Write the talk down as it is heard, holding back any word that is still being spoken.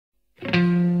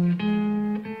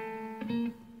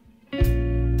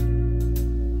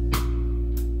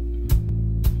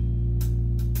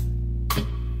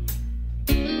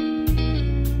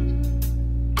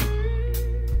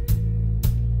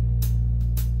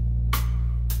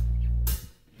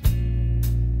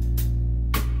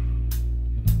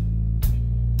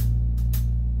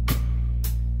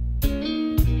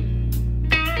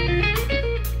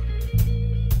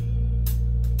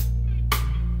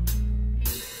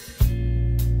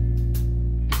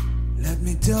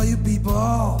tell you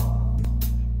people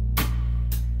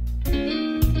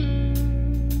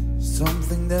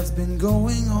something that's been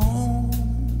going on.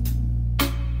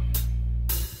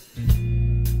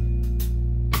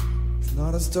 It's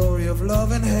not a story of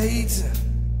love and hate.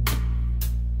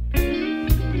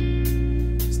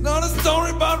 It's not a story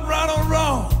about right or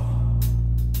wrong.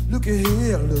 Look at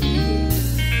here, look here.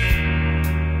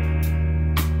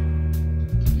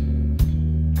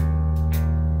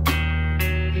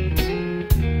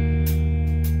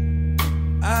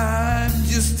 I'm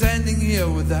just standing here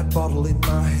with that bottle in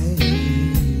my hand.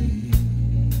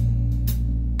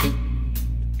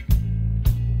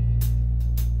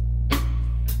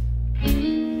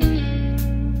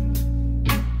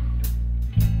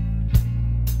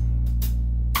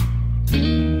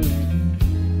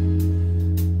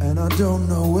 And I don't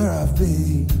know where I've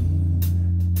been.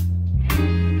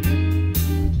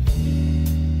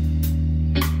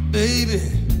 Baby,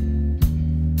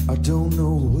 I don't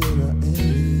know where I am.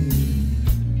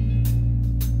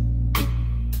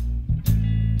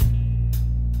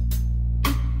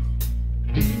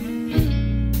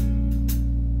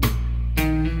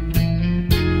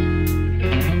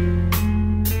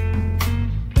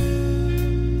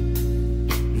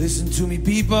 Listen to me,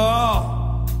 people.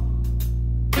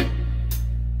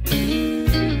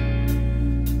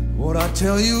 What I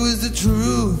tell you is the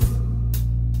truth.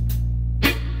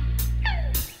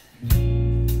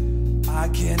 I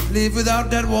can't live without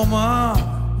that woman,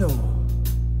 no.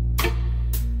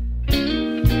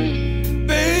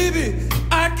 Baby,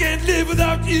 I can't live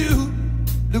without you.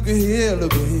 Look at here,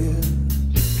 look at here.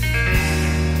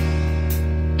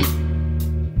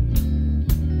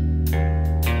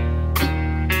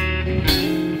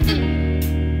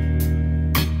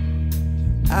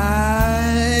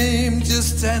 I'm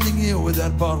just standing here with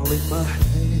that bottle in my hand.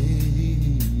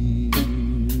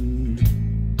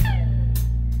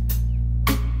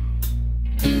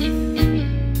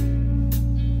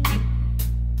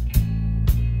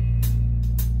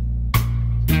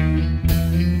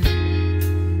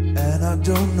 And I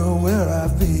don't know where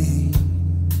I've been.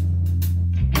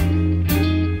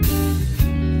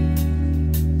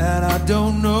 And I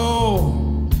don't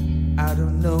know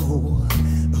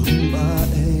who I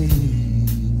am.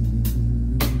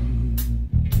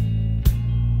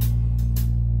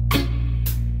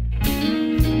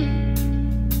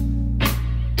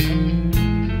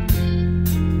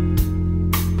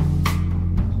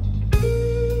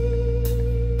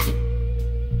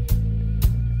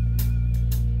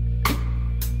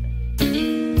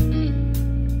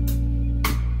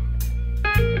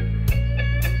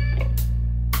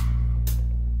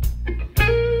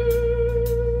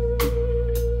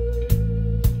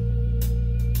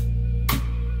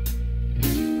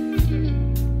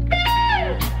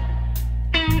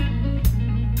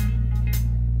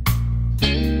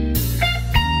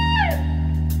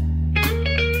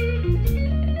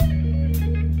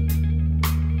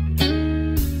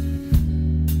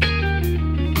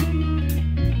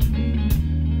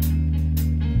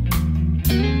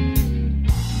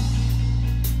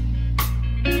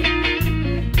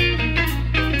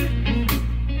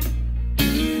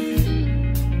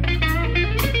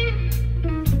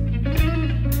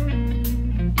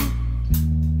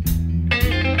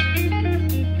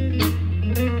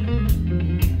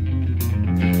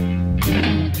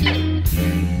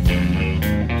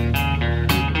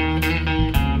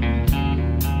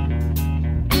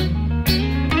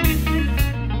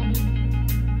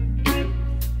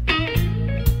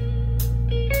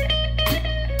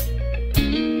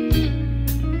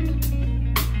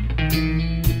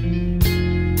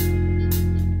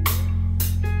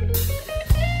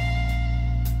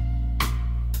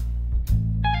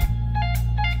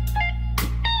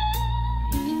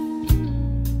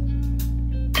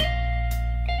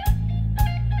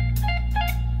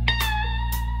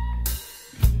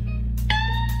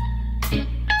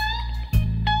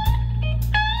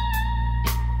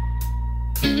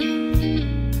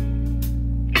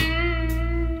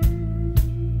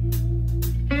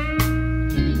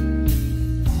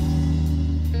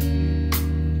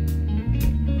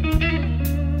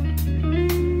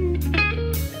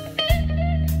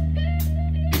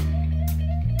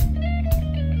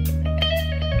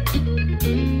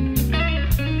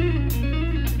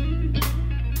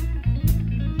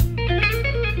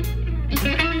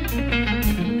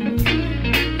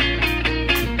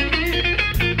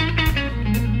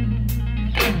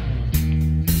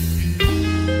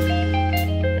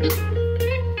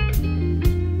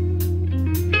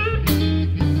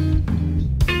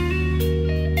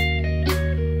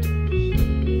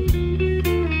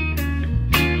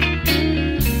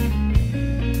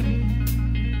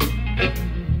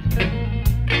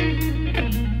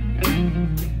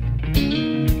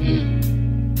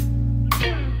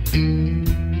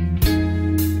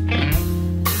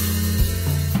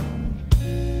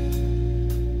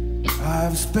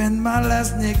 I've spent my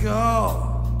last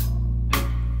nickel,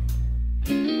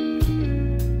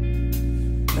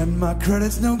 and my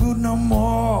credit's no good no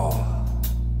more.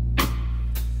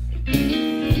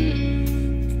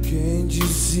 Can't you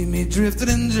see me drifting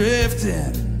and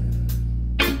drifting,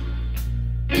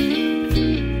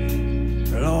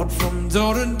 Lord, from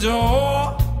door to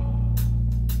door?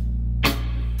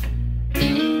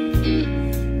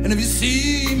 And if you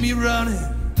see me running,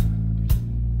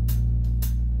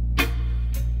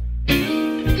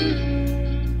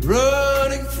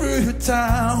 running through your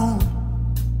town,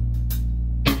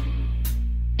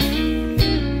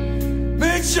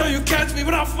 make sure you catch me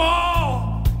when I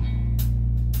fall,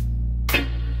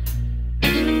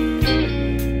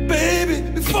 baby,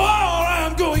 before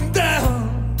I'm going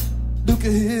down. Look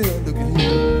at here, look at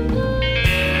here.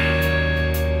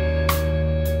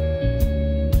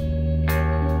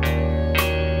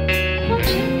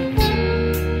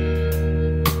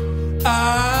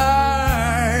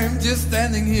 I'm just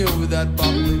standing here with that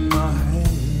bottle in my hand.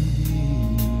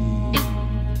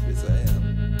 Yes, I am.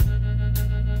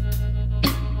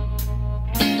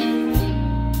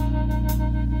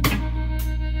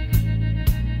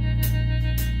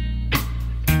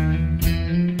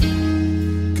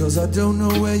 'Cause I don't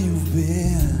know where you've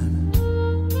been,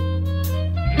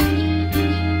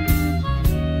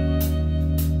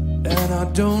 and I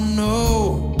don't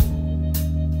know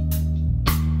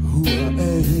who I am.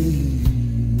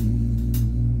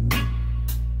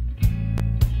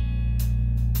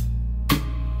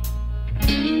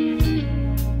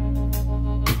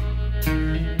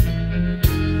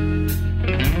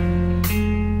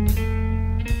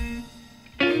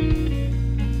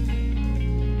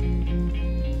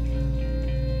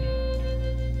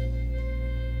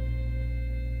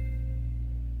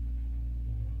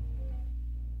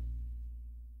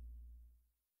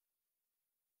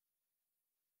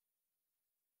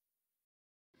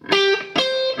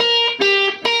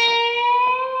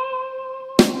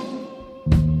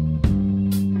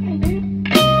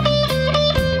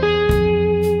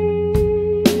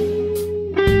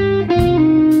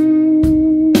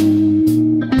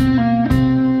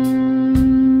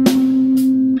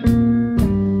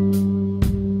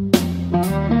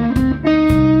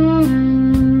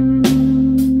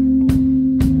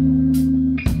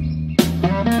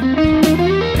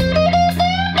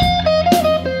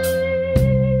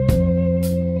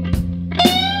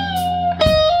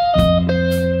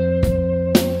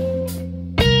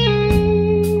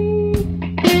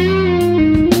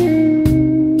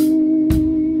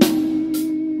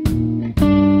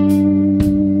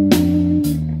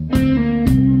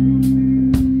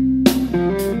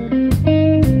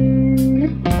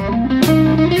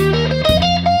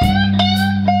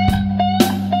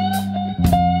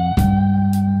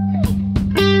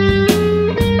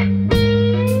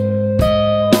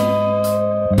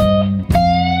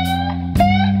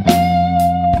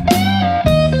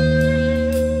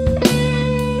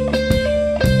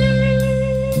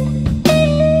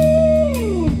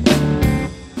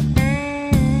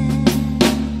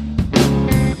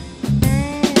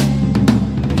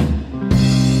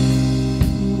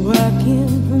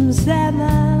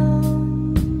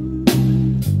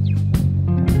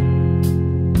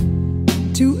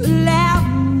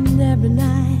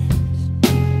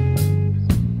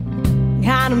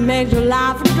 Makes your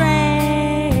life a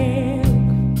drag,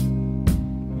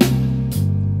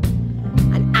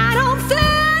 and I don't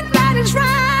think that it's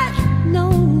right, no.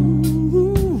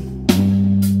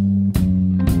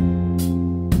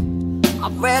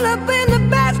 I've really been the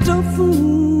best of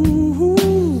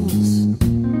fools.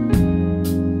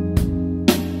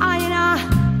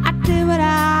 I did what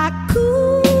I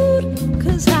could,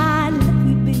 'cause I love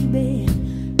you, baby.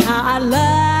 I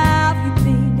love you,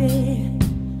 baby.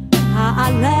 I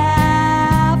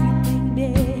love you,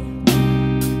 baby.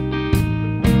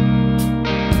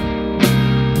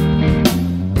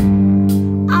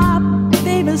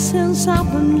 Baby, since I've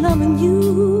been loving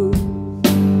you,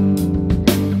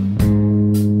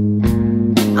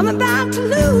 I'm about to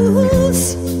lose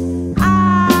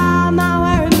my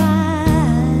worried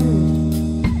mind.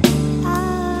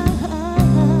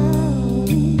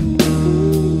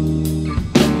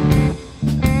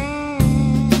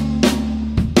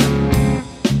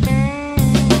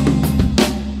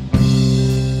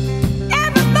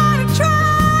 Everybody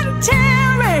try to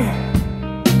tell me,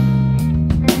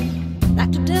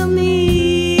 like to tell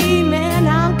me, man,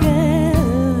 I'm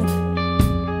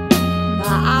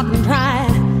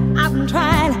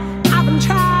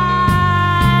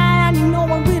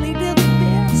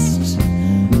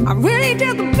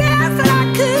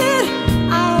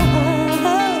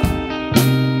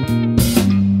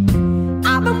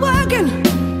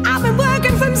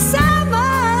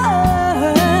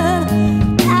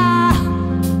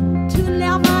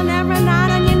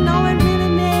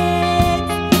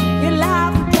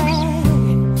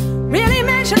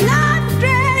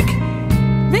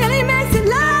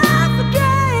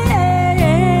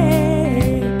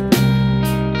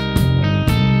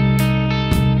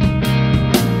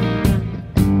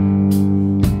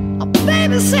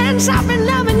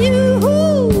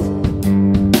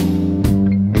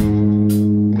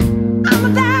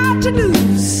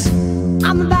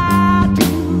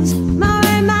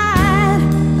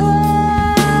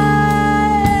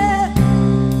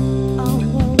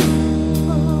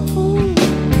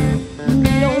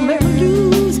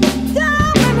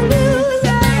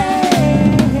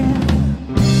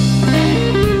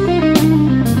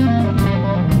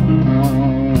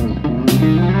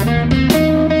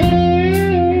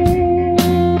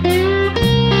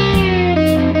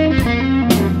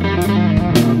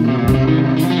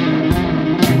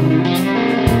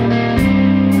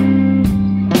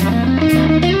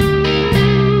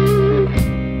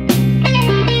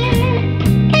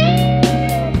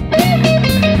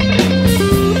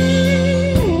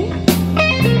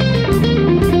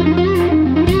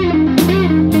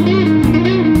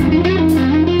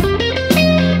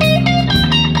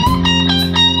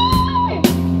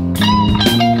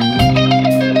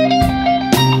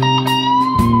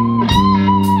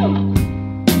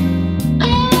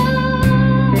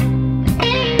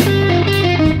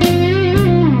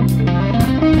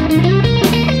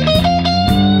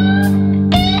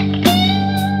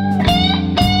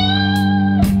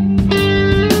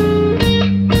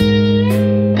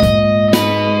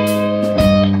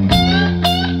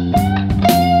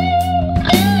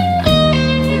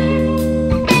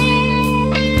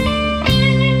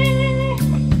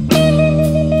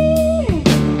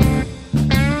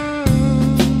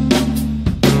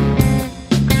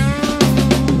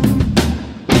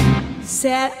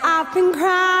that I've been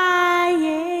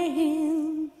crying.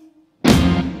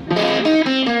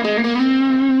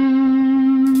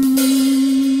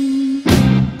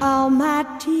 All my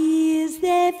tears,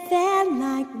 they fell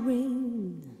like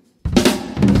rain.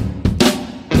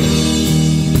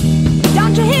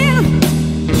 Don't you hear them?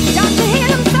 Don't you hear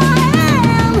them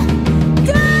falling?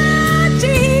 Don't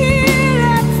you hear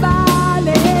them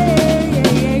falling?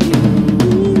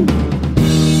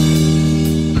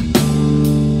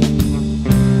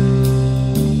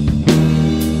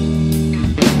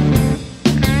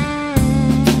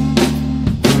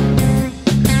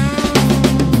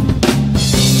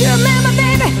 Do you remember,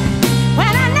 baby,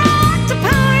 when I knocked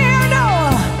upon your door?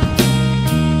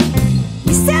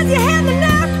 You said you had the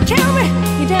nerve to tell me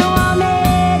you didn't want me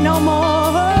no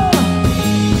more.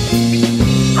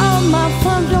 On my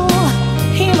front door,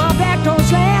 hear my back door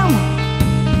slam.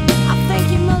 I think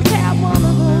you must have one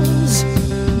of those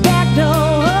back door.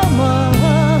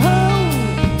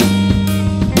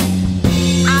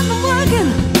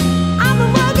 I've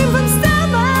been working from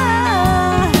summer.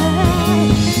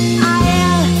 I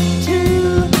am to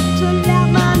let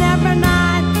mine every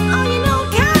night. Oh, you know,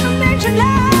 kind of makes your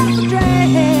life a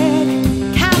drag.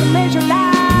 Kind of makes your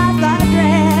life a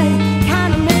drag.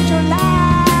 Kind of makes your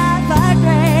life a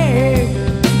drag.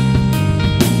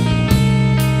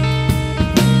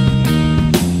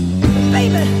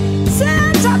 Baby,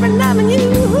 since I've been loving you,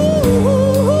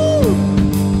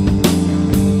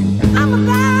 I'm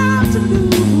about to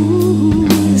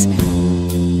lose.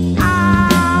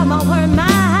 I'm over mine.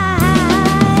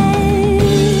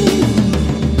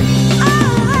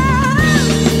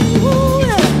 Oh,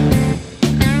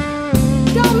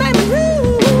 don't make me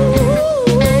lose.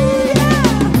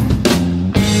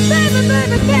 Baby,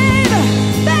 baby, baby,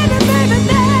 baby, baby,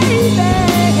 baby.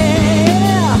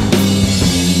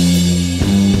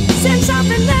 Since I've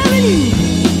been loving you,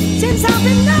 since I've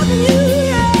been loving you,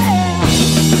 yeah,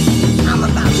 I'm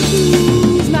about to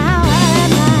lose my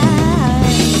mind.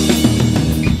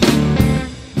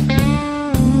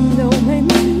 Don't make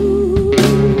me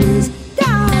lose,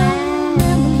 don't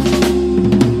make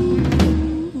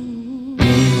me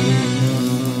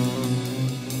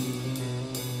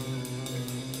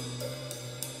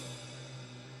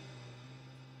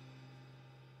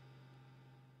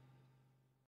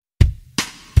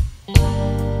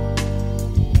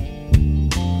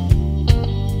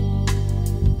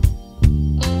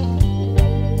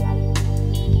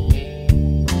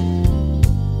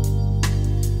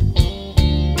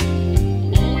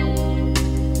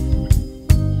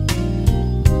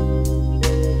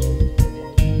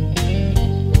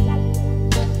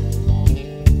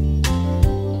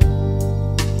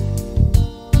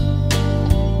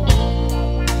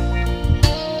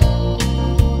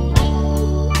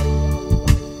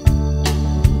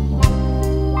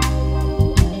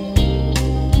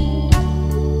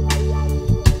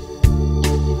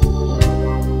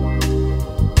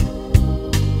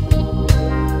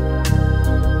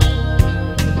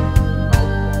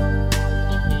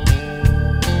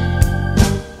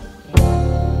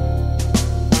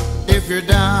If you're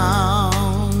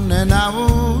down and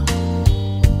out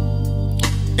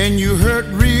and you hurt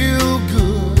real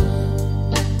good,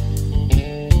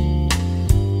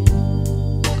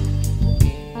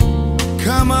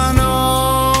 come on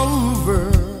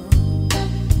over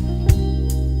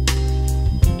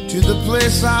to the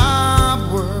place I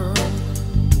work.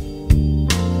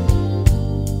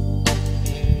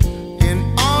 In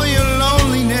all your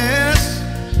loneliness,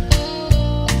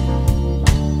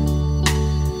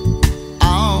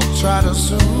 I'll try to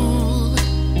soothe.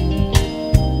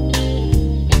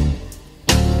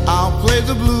 I'll play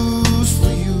the blues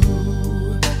for you.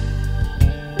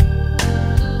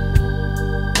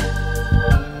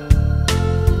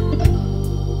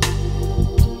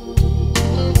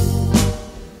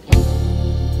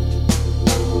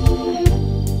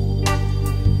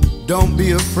 Don't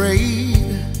be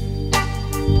afraid.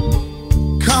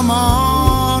 Come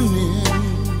on in.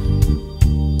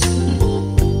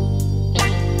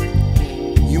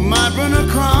 You might run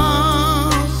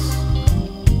across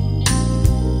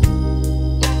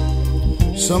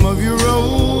some of your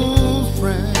old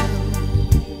friends.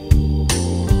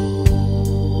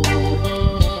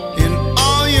 In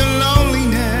all your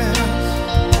loneliness,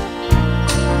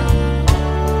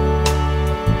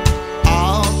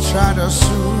 I'll try to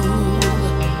soothe.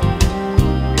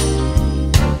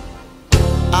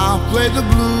 I'll play the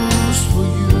blues for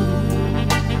you.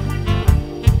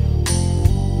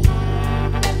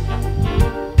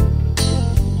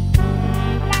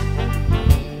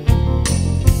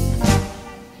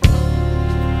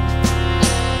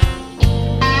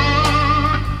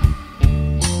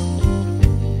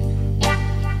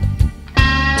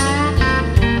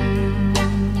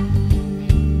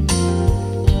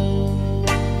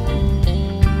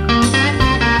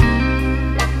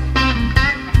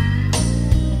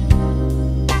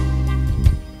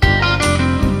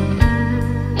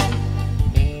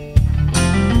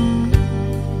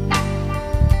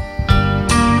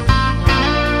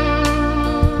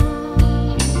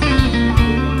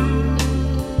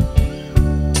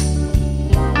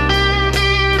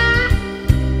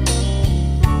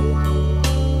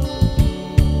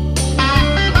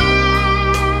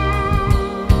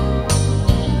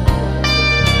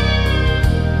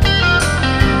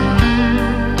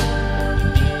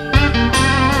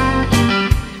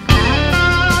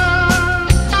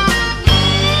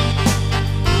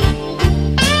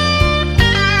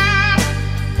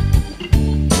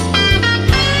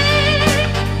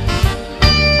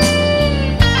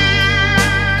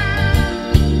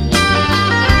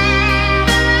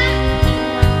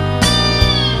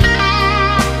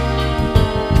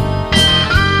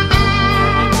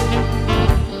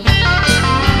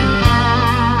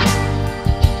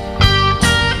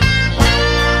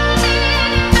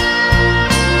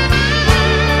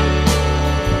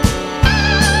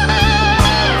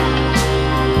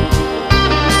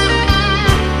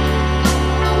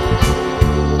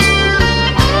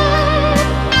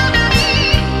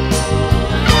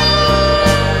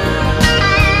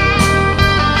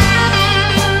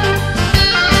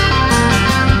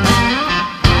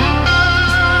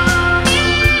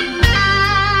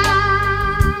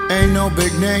 Ain't no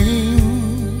big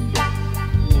name,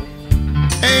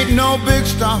 ain't no big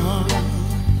star.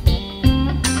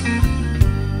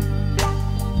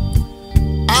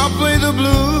 I'll play the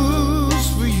blues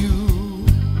for you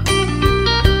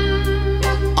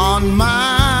on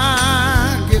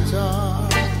my guitar.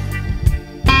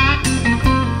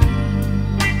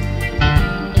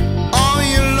 All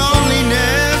your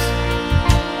loneliness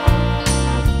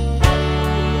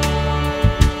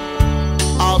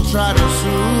I'll try to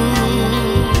soothe.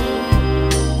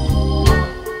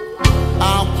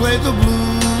 I'll play the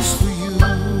blues for you.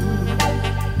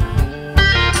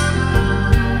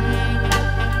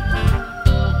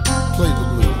 Play the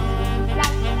blues.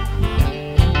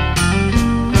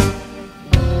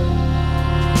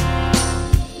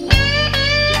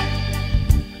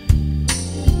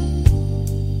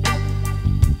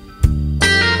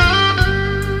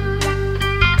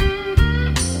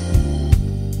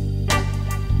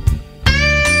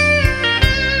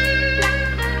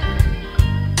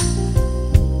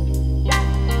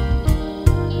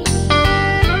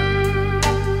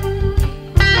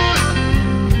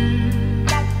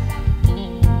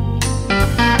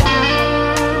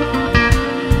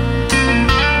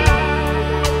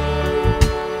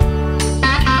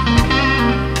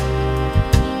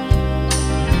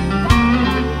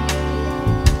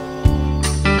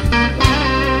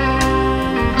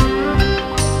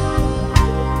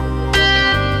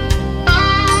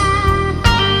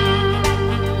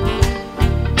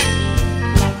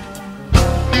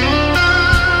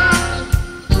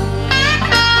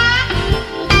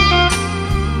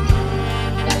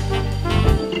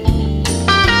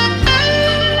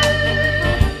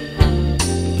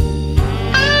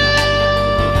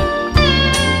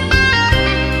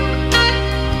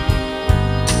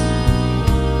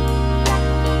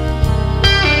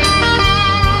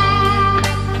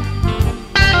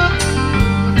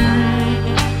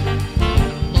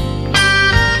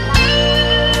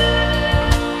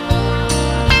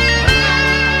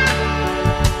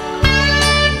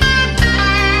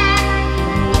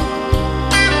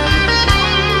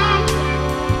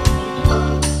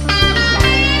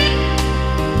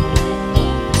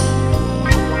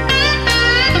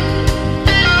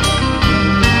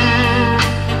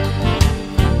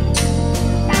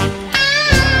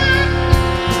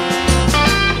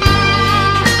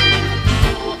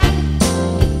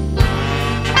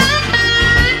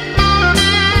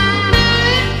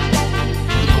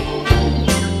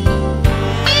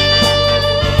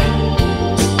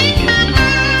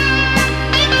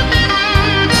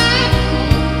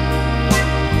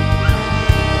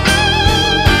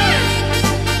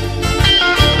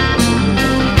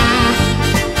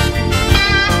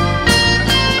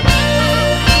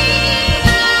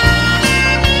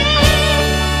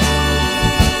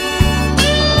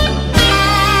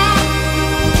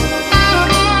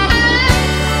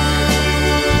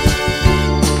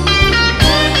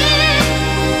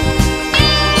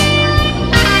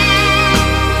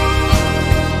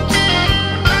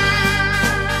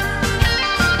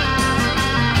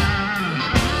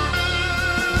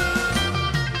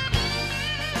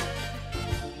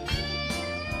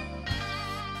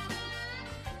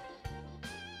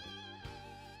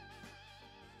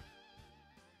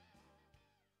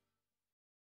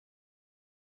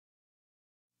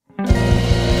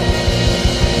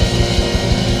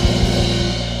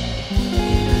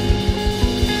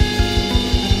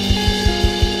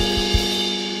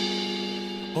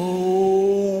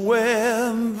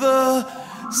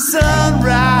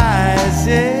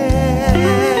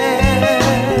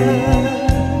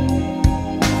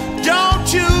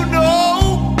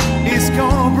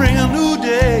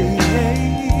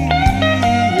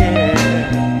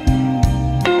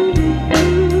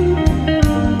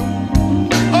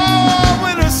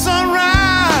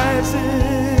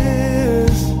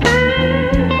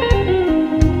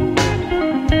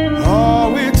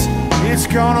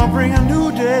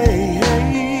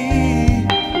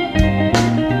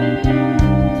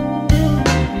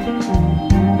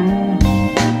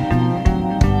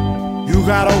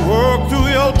 gotta work through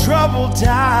your troubled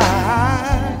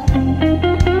time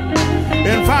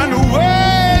and find a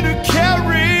way to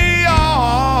carry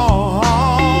on.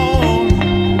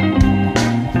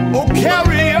 Oh,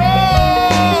 carry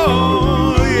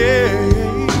on, yeah.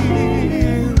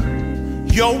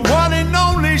 Your one and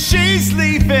only, she's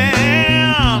leaving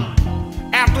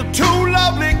after 2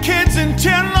 lovely kids and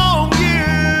 10 long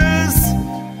years.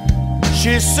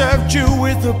 She served you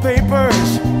with the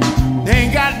papers,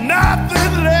 ain't got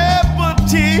nothing left but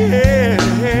tears.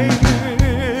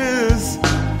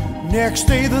 Next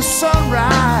day the sun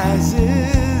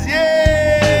rises,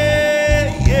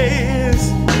 yeah,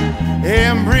 yes.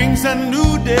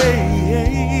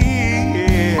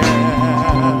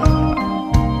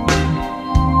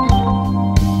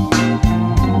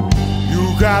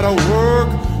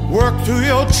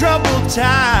 your troubled times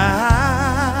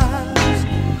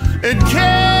and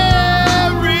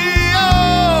carry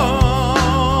on,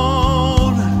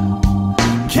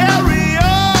 carry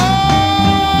on,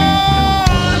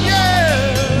 yeah.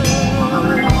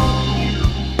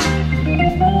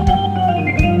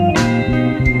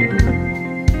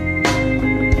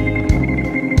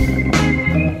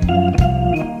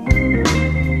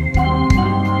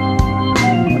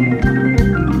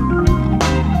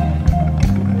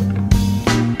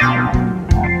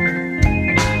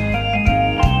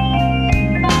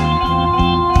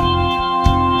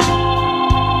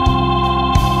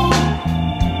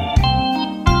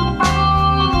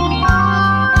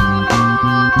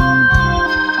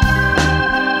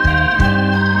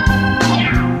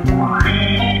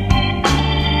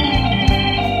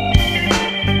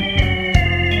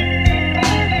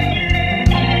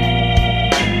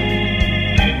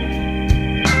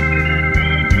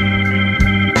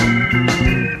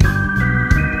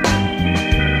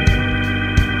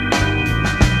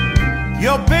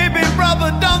 Your baby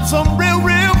brother done some real,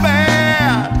 real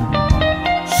bad.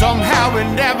 Somehow he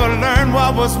never learned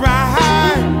what was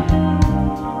right.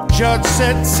 Judge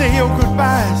said, say your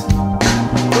goodbyes.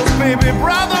 Cause baby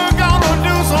brother gonna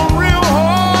do some real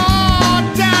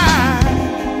hard time.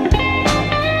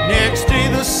 Next day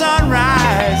the sun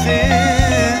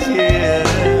rises, yeah,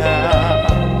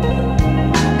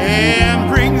 and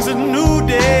brings a new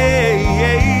day.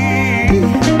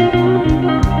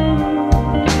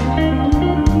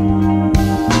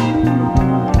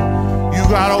 You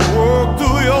gotta work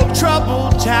through your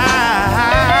troubled times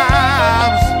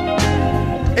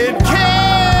and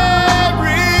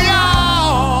carry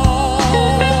on.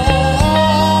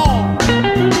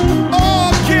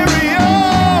 Oh, carry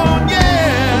on,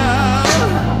 yeah.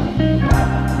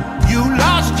 You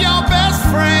lost your best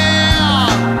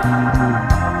friend.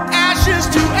 Ashes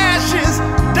to ashes,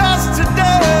 dust to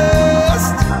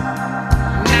dust.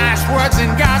 Nice words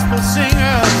and gospel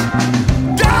singers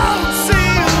don't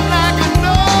seem like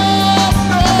enough,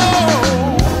 no.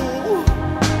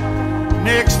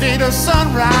 Next day the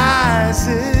sun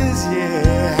rises,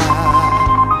 yeah,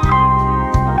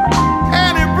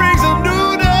 and it brings a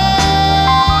new day.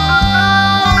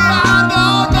 I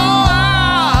don't know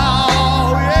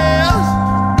how, yes,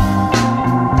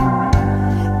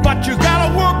 but you gotta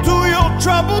work through your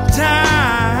troubled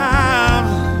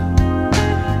times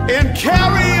and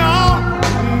carry on,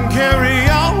 carry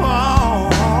on.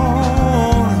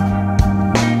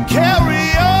 Carry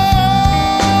on,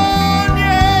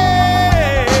 yeah.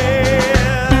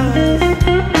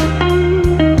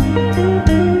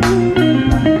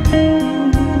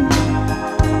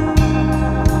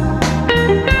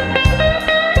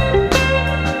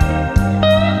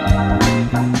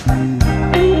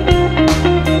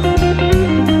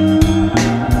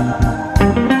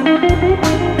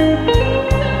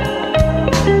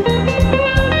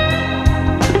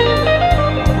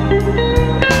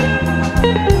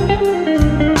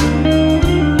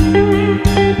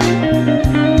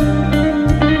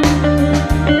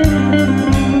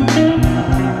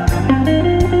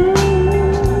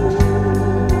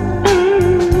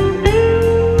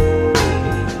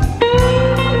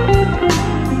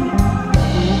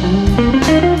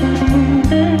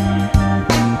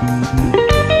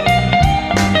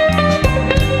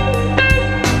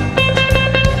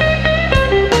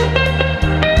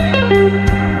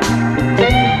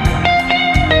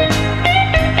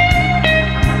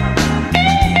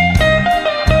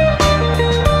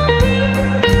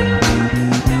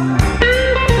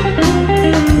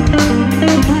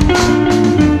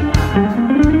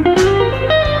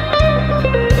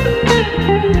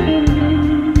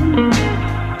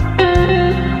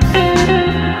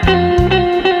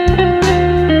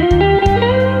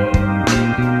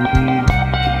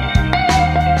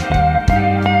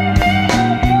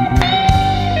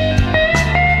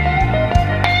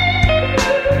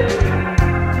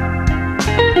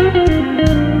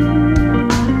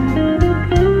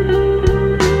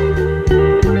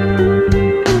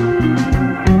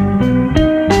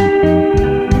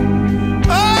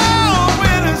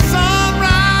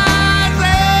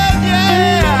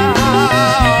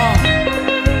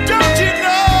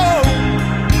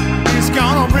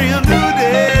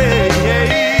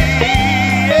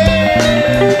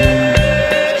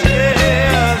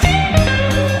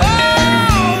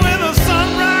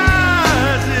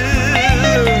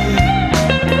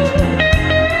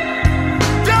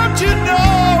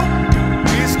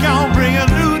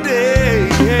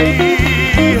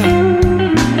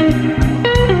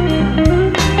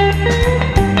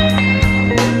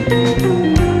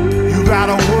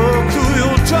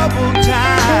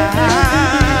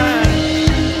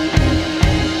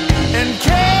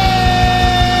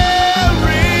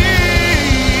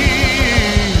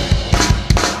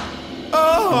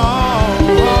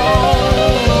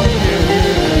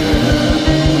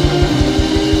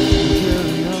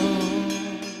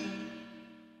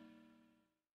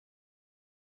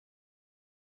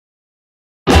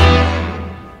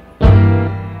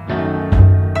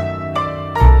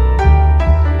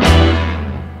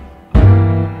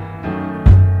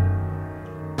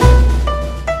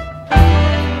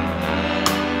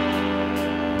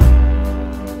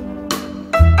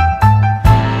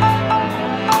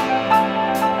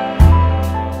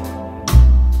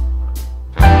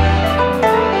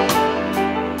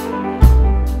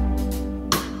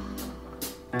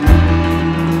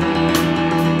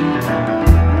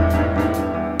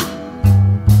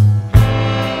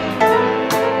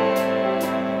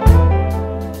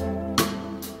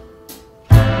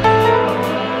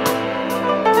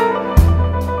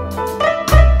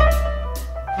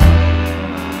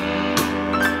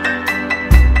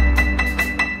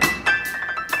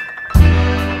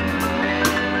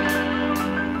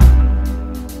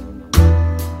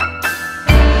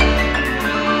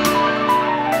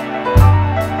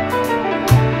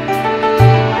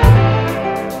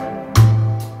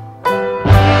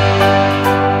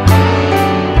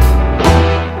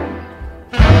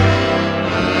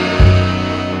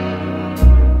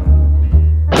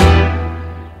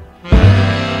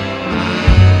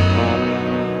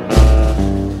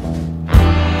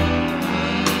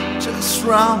 just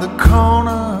round the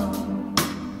corner.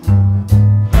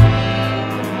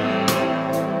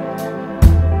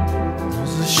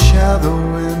 There's a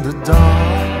shadow in the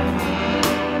dark.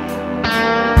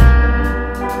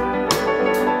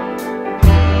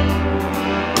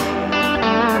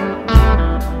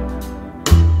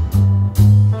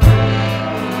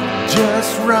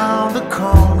 Just round the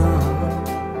corner.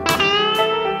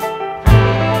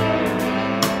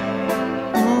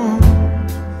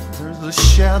 There's a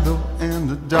shadow in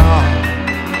the dark.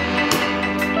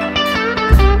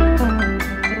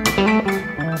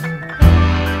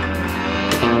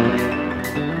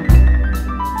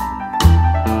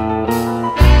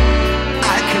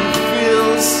 I can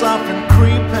feel something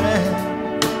creeping.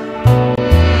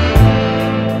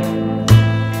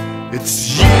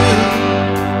 It's you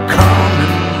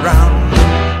coming round.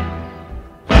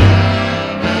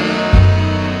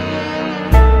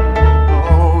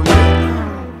 Oh yeah.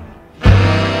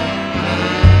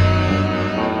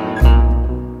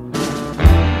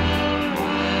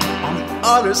 On the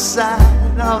other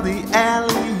side of the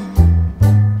alley,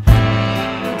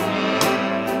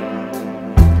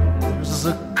 there's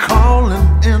a calling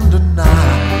in the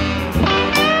night.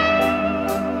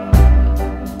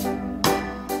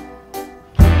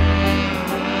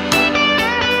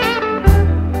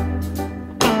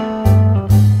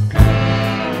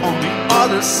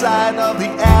 Other side of the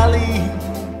alley,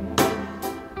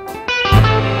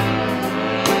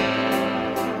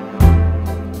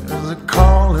 there's a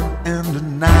calling in the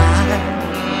night.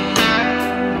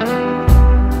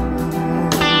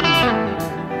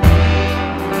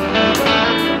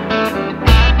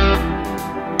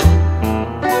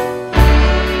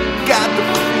 Got the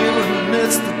feeling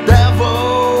it's the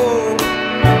devil,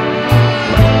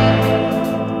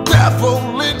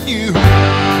 devil in you.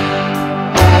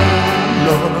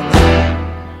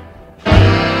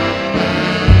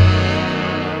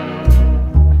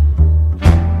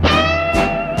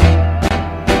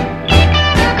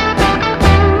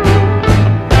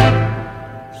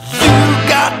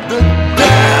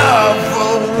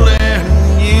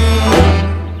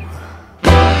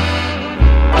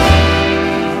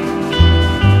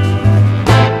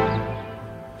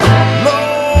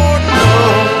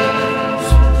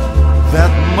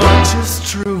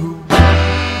 True.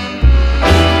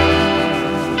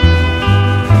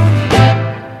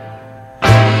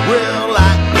 Well, I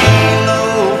ain't no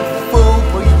fool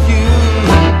for you.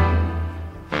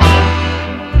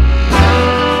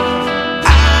 I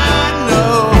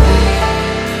know,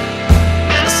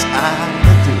 yes I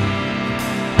do.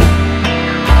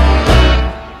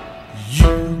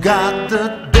 You got the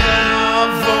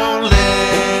devil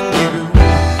in you.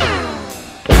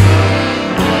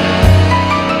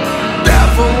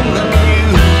 Devil in you.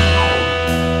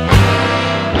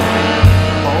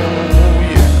 Oh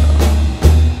yeah.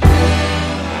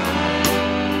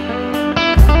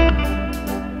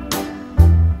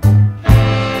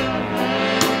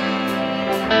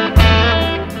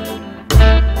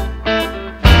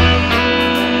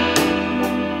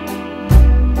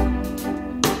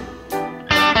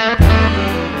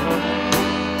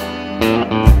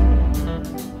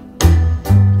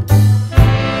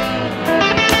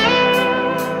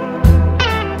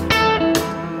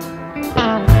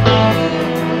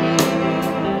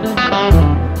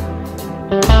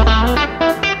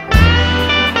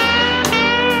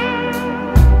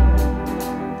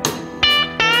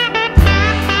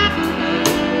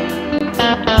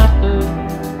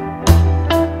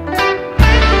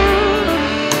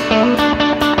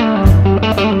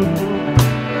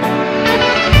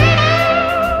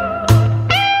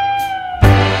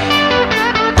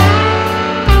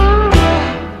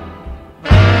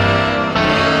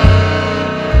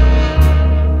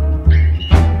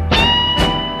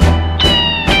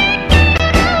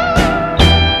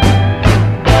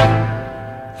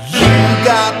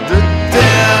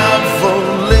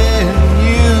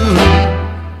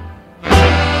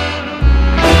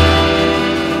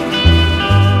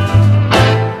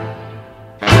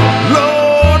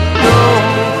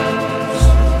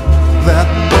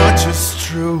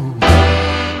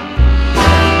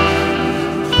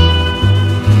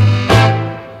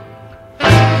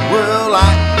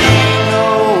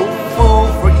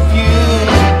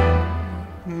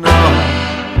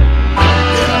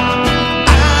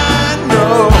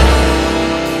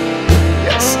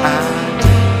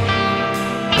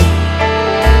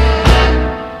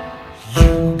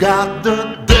 got the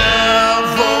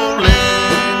devil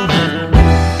in you.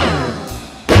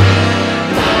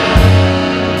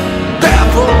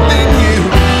 Devil in you.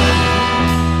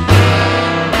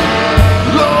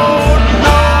 Lord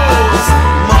knows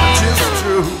much is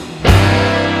true.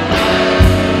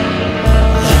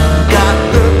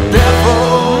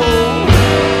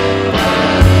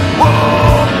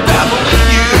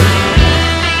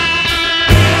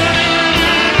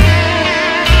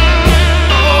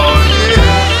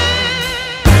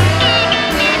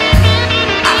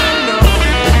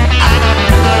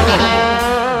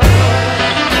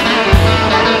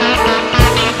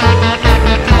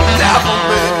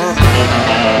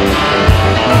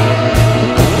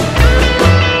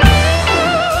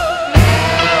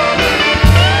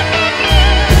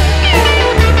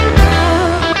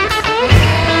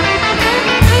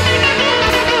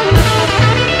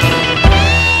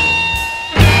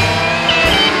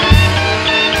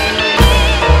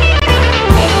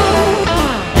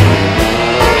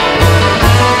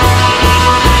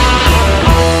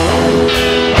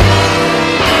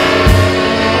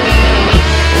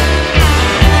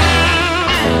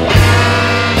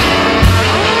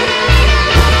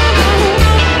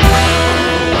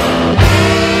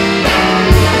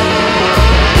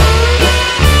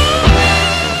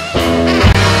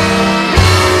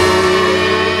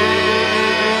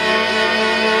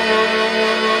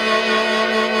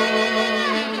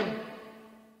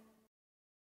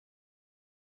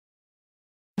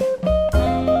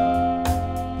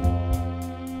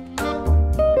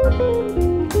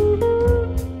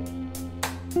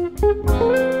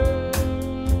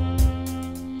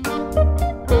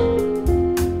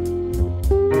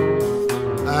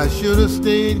 should have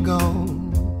stayed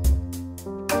gone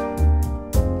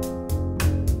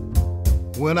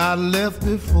when I left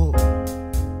before.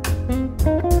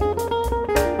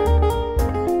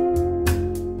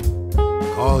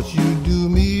 Cause you do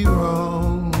me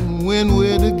wrong when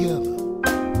we're together,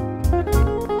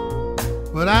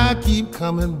 but I keep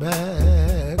coming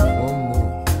back for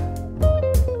more.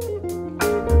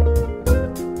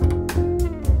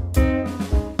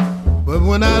 But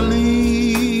when I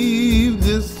leave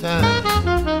this time,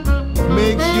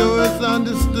 make sure it's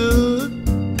understood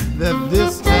that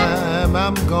this time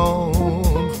I'm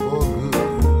gone for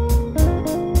good.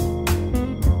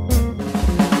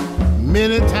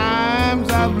 Many times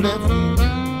I've left you,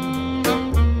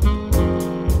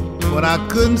 but I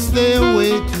couldn't stay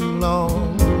away too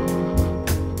long.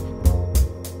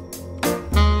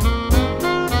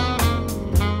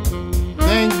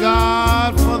 Thank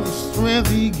God for the strength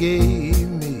He gave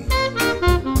me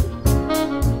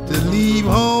to leave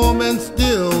home and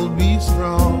still be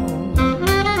strong.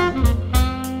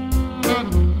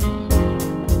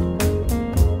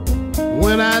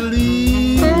 When I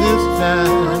leave this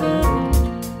time,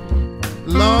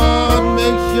 Lord,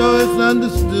 make sure it's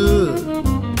understood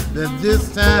that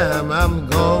this time I'm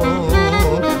gone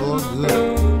for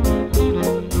good.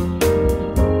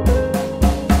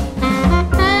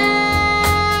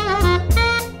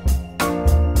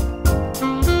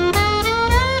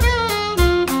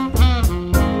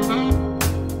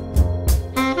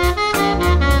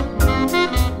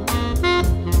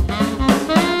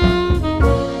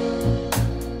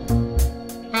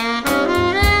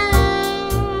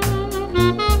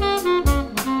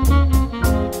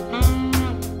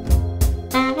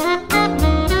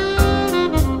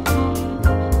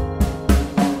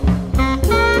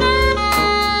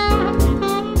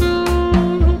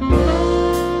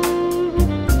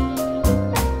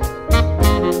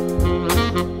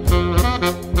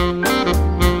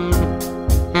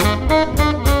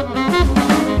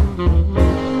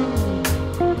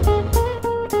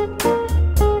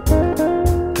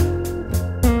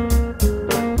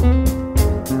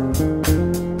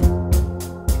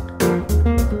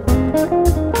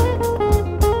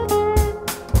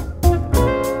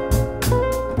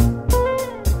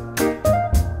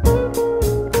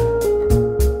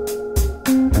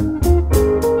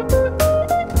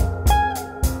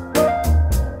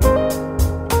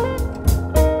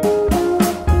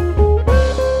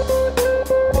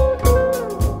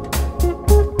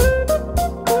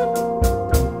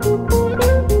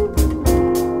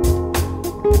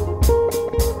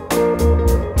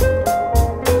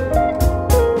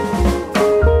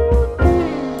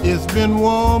 It's been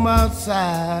warm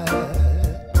outside,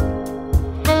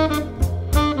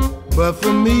 but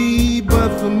for me,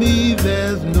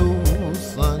 there's no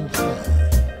sunshine.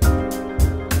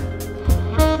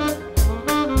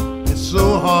 It's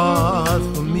so hard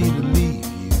for me to leave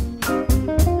you,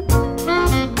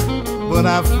 but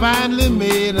I finally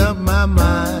made up my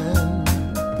mind.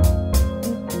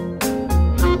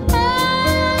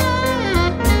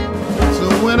 So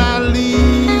when I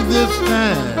leave this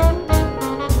time,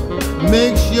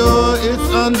 make sure it's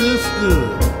understood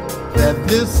that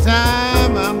this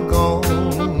time I'm gone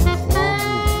for good.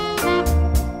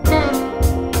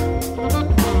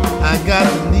 I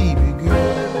gotta leave you,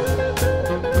 girl.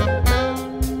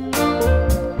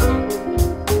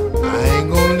 I ain't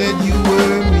gonna let you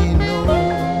worry me no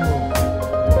more.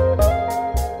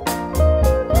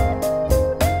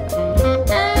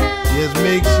 Just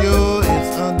make sure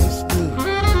it's understood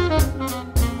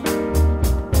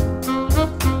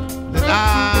that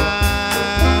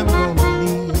I'm gonna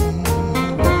leave you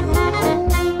alone.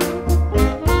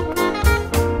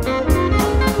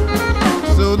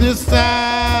 So this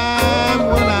time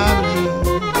when I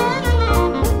leave,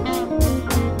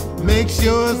 make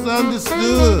sure it's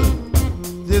understood.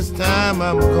 This time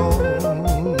I'm gone for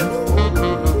good.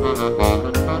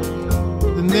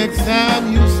 The next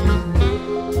time you see me,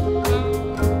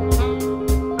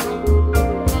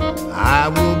 I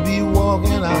will be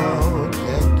walking out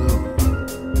that door.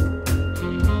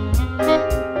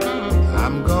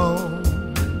 I'm gone.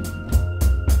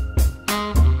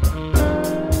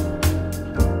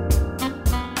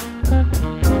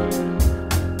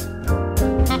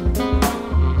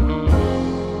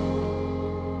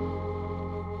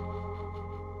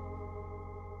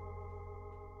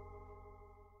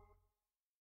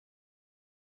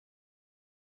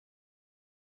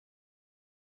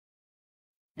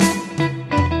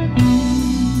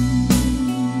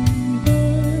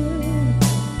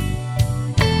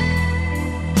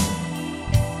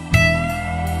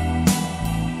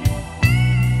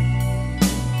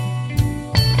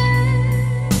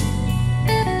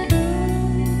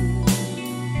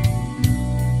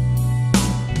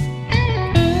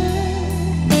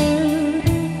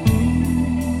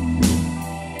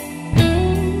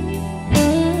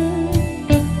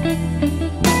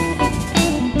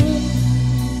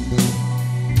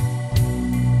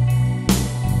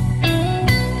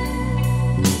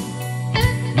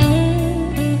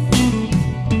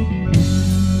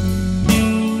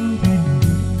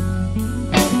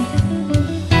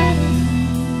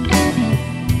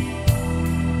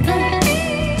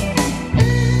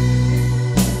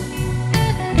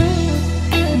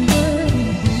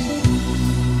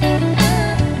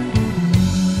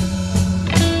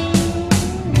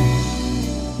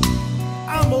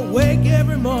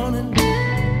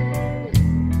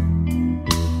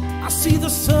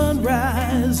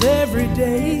 every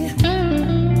day.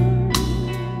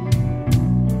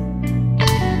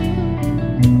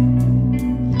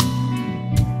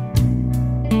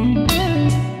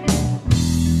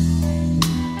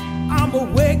 I'm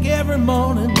awake every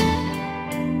morning.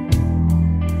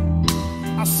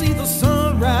 I see the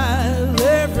sunrise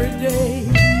every day.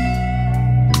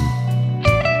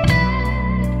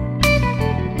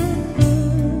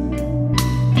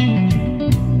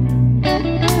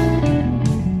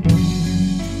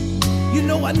 You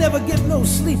know I never get no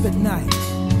sleep at night,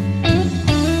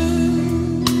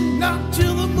 not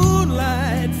till the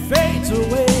moonlight fades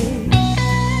away.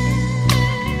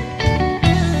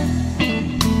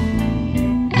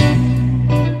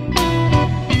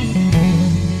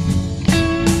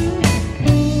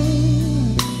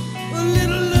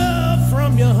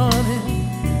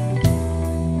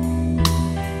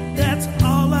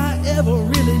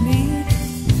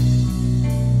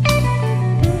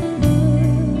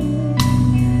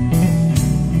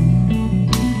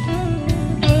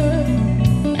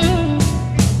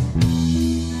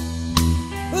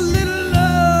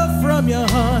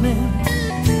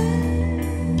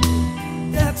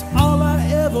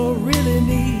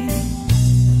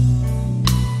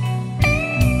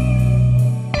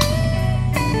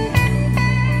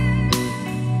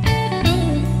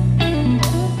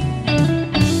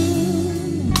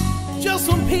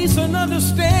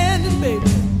 Understanding,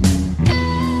 baby,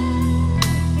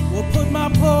 will put my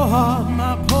poor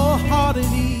heart at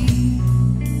ease.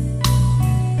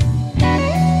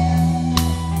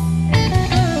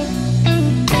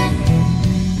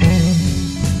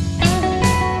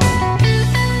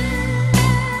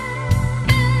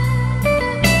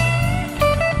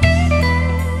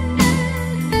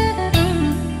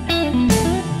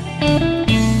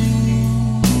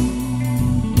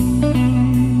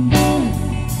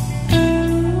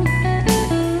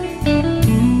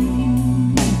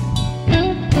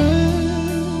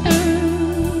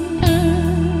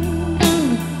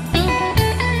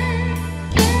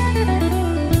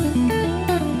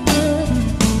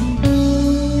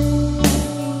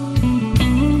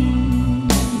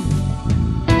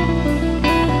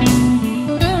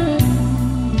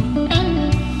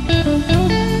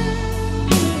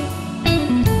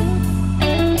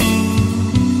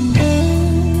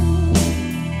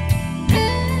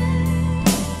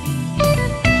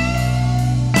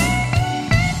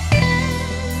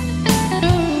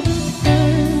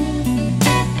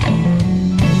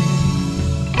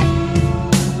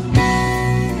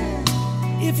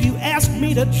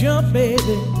 To jump,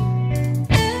 baby,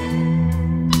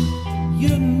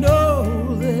 you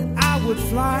know that I would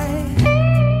fly.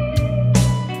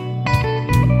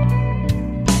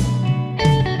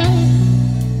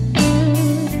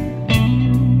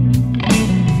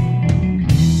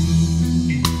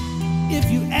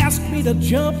 If you ask me to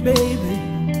jump, baby,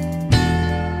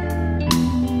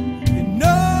 you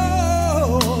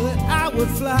know that I would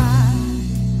fly.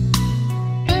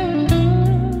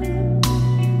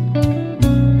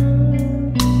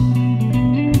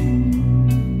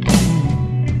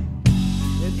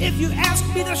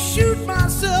 Shoot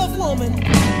myself, woman,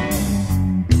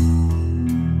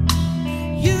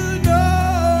 you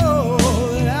know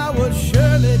that I would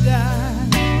surely die.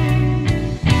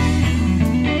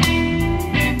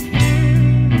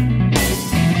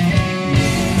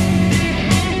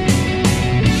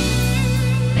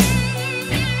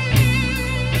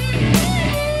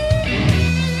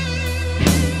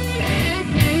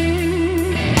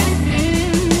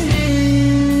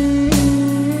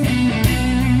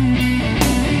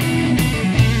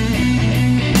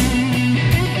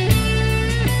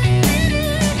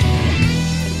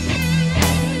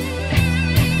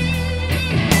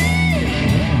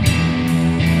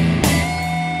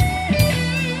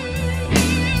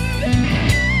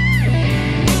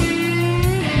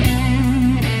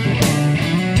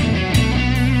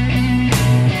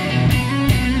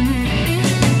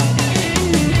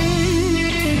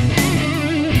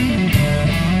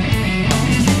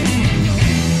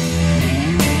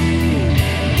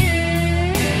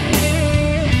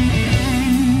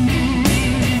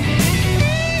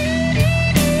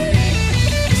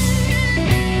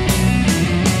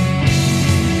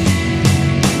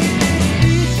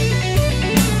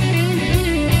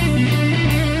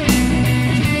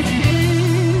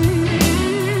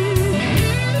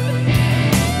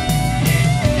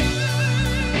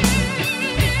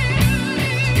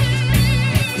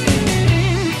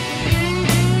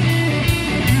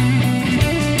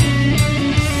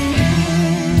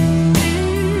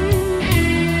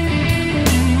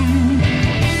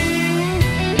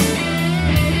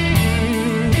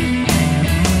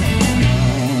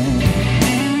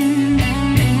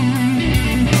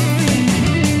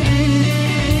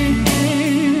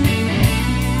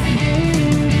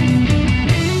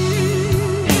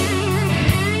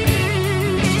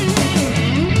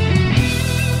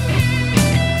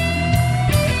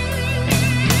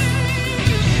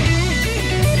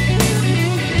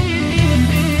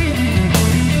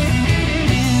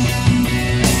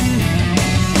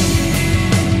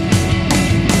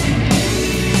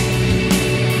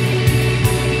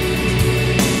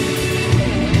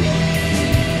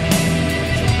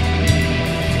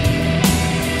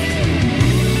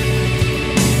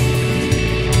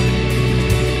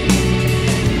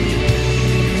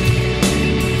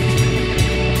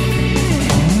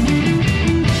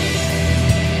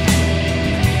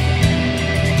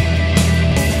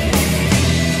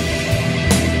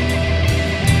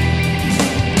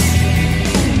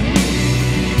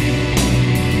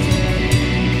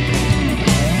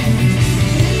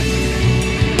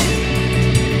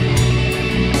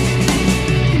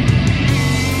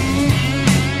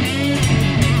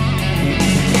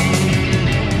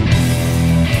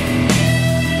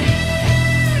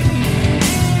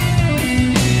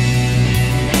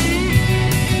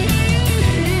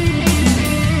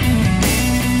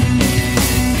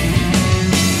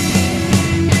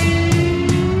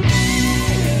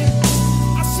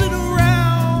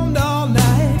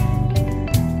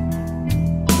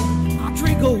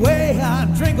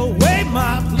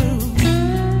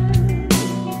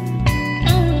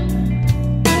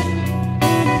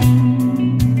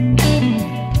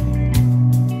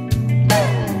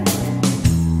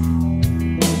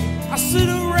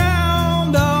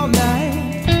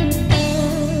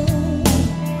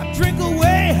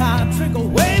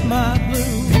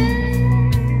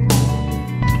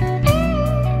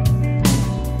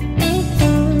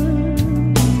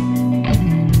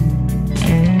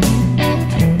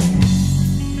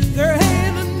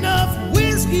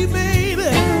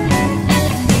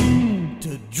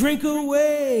 drink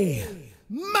away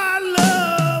my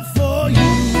love for you.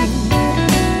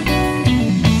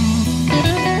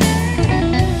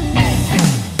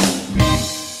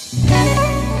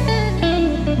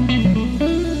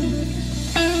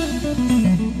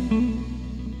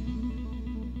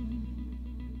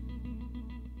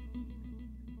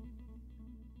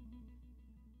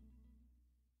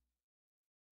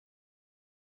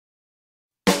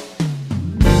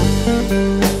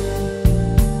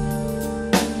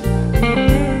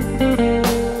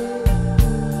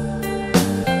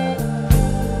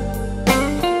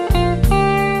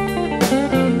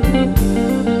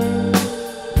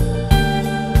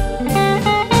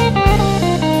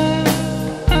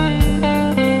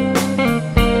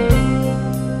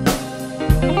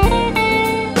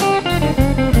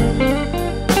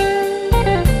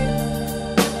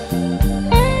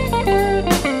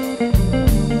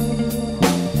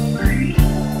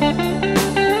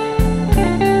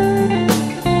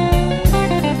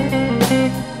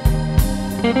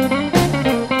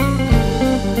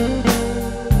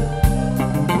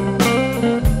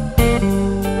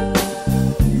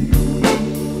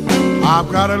 I've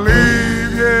gotta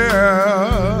leave,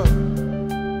 yeah.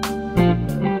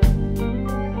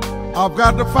 I've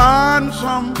got to find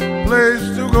some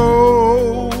place to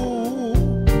go.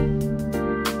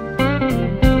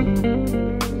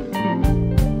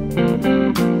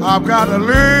 I've gotta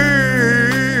leave,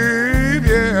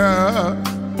 yeah.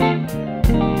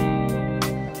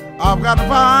 I've got to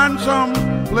find some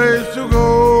place to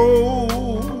go.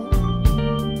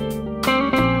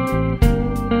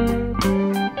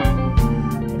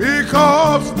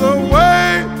 Because the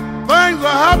way things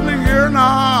are happening here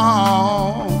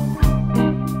now,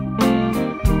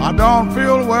 I don't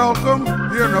feel welcome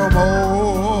here no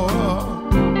more.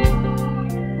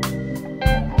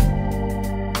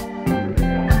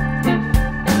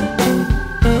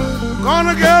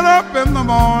 Gonna get up in the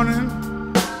morning,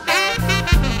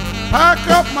 pack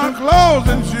up my clothes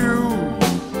and shoes.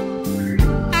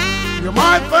 You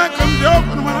might think I'm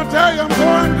joking when I tell you I'm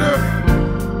going to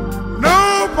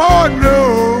Newport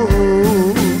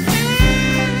News.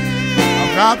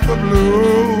 I've got the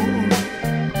blues.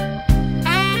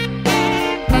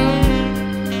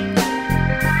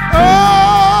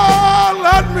 Oh,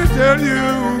 let me tell you,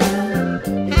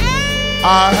 I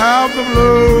have the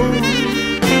blues.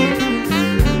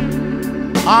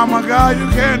 I'm a guy you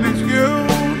can't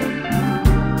excuse.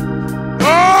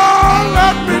 Oh,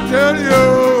 let me tell you,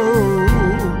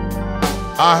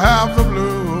 I have the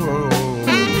blues.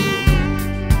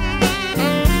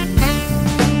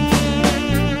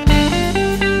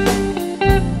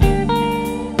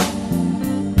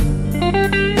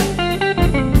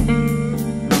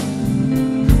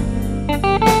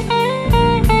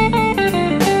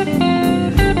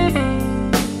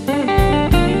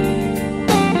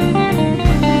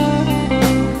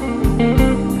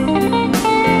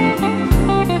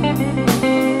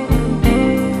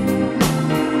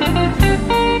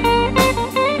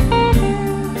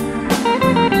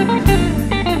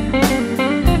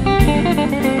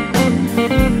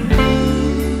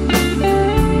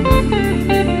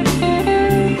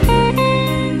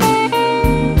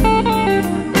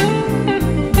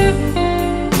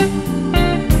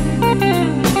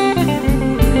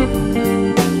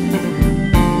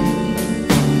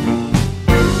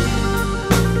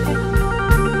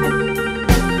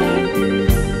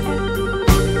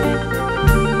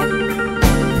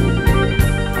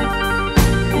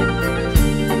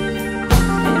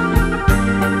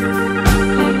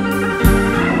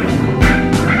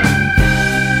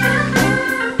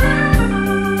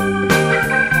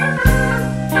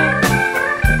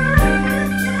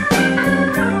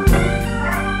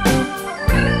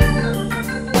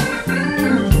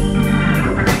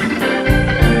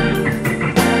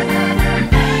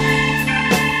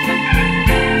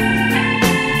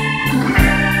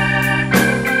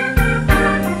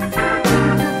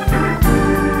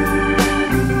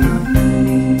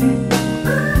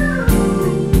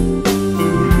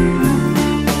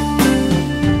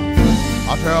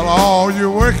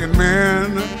 Working men,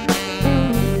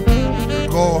 you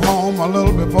go home a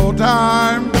little before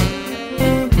time,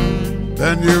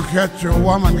 then you catch your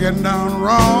woman getting down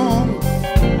wrong,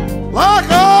 like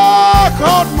I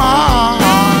caught mine.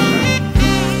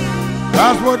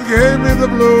 That's what gave me the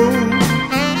blues.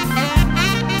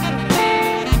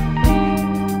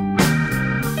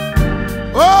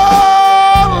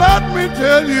 Oh, let me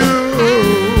tell you,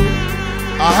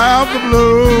 I have the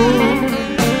blues.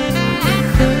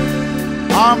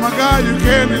 I'm a guy you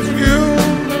can't excuse.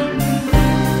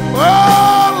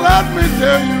 Oh, let me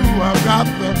tell you, I've got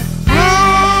the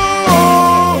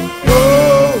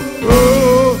blues.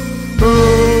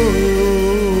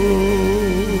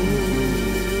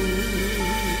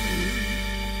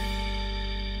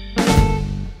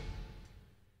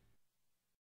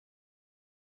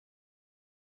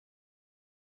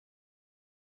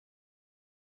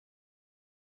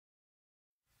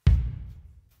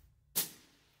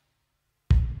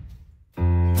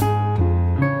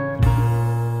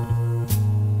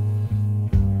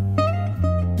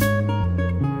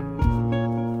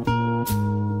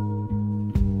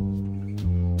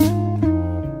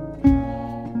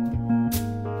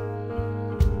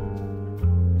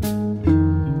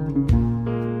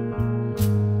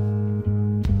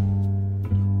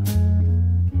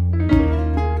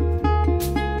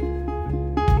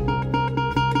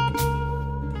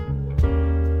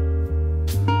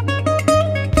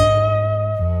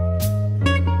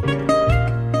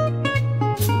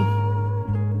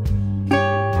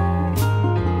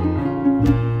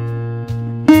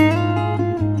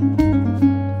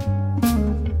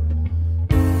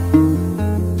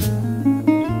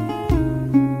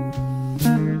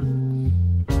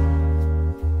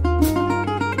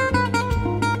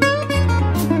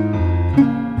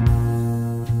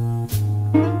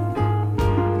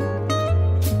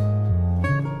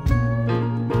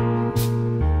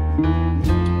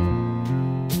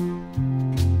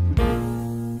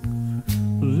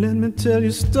 tell you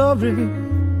a story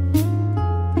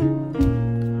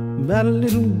about a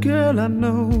little girl I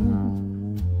know.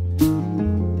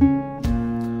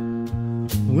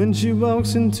 When she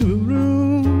walks into a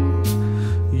room,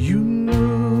 you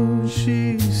know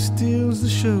she steals the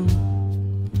show.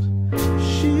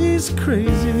 She's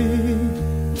crazy.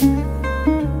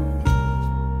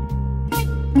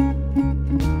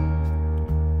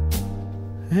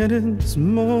 And it's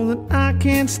more than I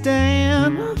can't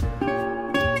stand.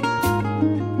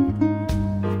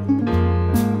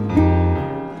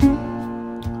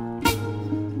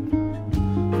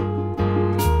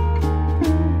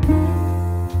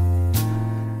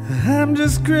 I'm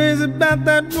just crazy about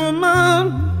that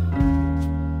woman,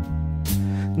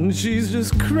 and she's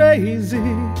just crazy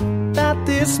about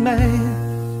this man.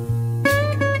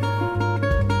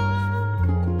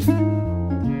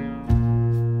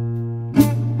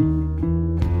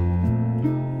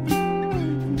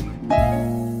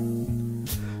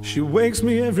 She wakes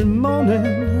me every morning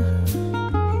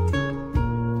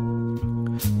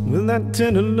with that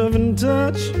tender loving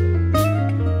touch.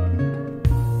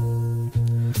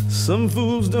 Some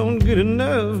fools don't get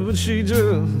enough, but she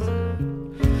just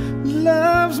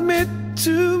loves me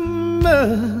too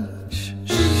much.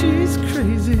 She's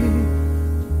crazy.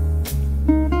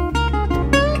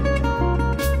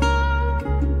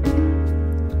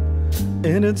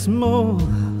 And it's more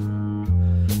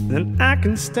than I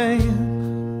can stand.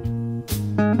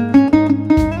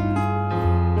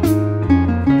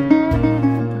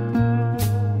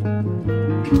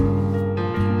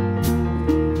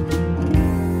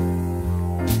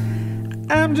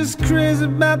 I'm just crazy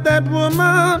about that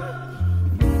woman,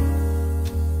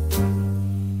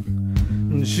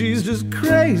 and she's just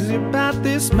crazy about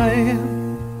this man.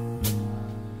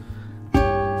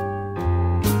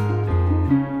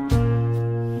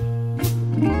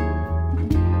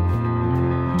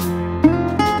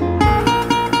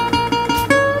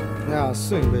 I'll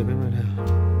sing, baby, right now.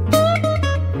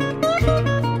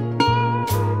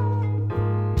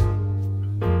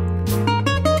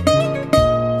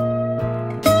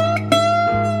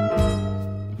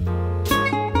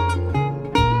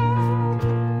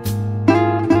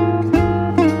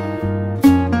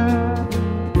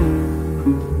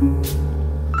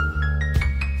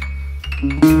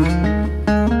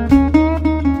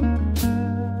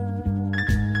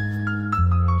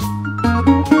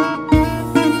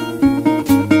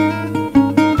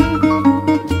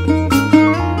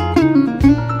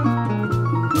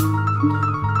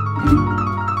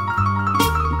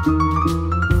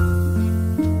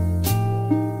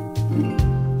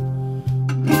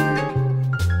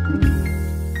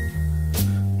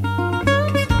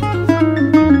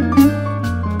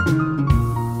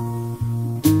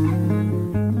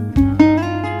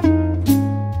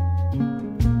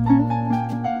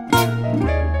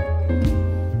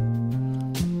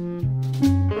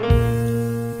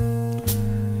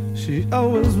 She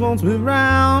always wants me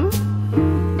around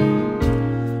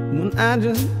when I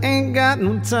just ain't got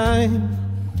no time.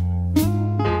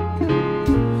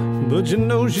 But you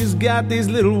know she's got these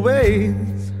little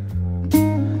ways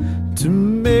to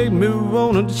make me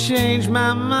wanna change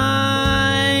my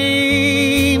mind.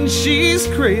 She's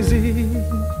crazy.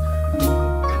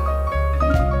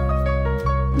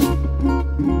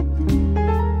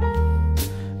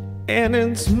 And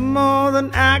it's more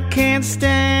than I can't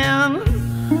stand.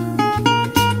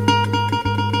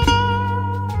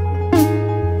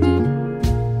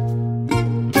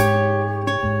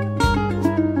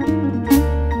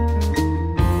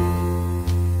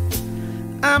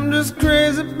 I'm just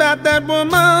crazy about that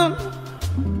woman,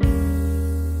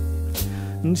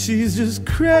 and she's just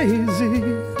crazy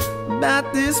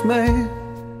about this man.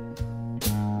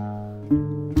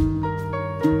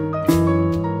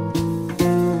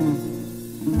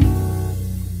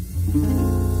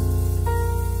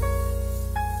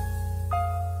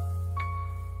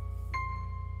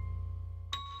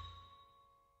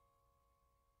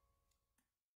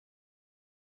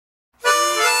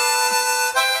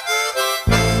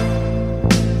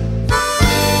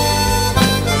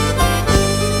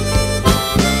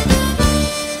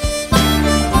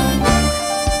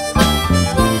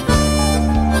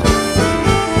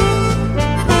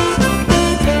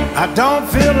 I don't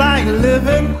feel like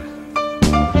living.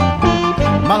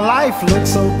 My life looks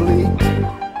so bleak.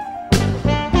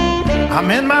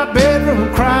 I'm in my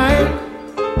bedroom crying.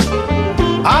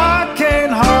 I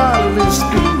can't hardly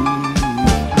speak.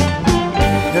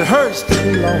 It hurts to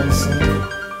be lonesome.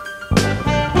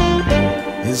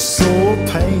 It's so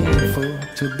painful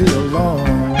to be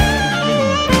alone.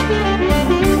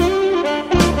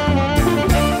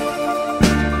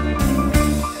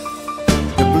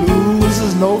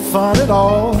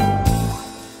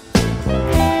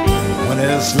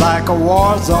 it's like a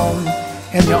war zone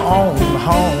in your own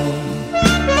home.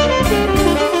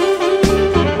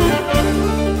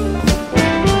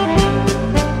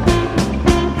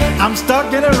 I'm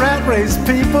stuck in a rat race,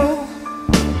 people.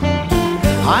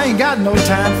 I ain't got no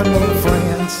time for no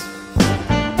friends.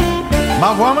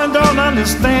 My woman don't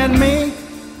understand me.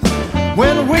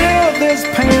 When will this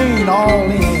pain all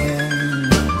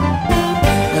end?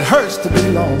 It hurts to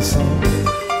be lonesome.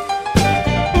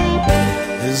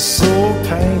 It's so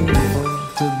painful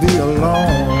to be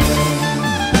alone.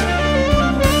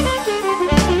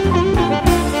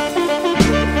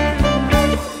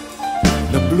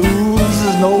 The blues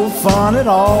is no fun at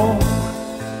all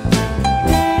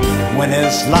when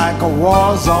it's like a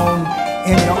war zone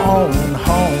in your own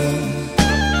home.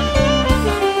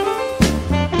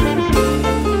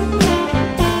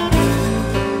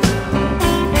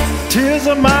 Tears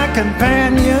are my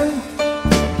companion.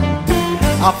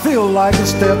 I feel like a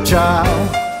stepchild.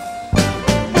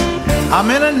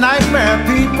 I'm in a nightmare,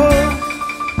 people.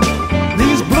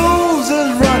 These blues is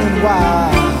running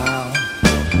wild.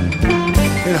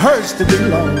 It hurts to be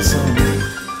lonesome.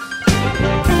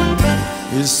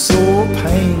 It's so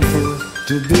painful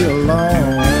to be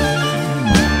alone.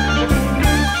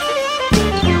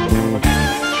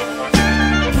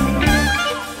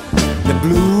 The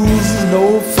blues is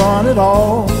no fun at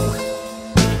all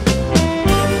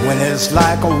when it's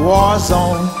like a war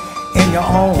zone in your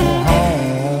own home.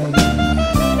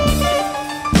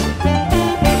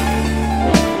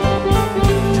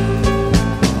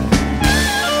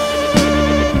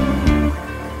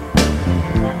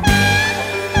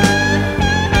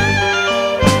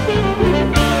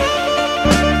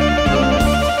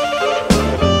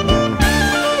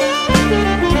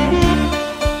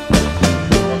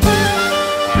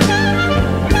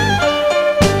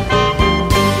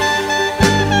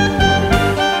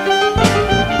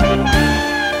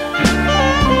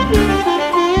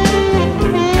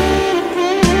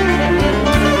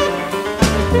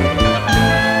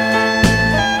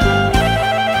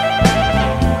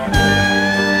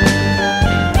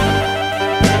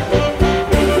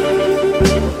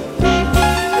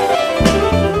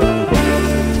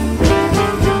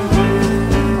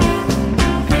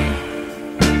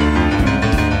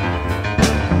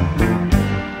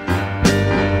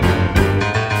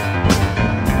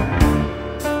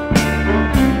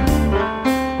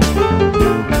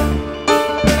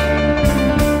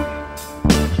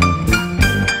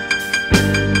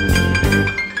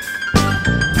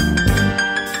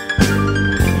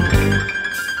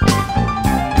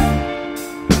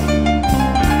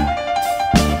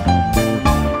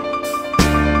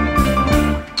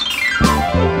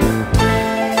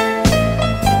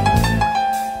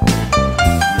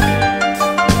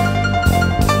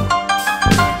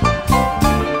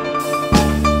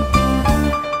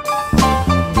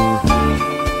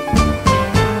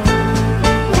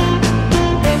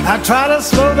 Try to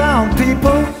slow down,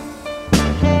 people,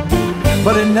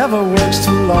 but it never works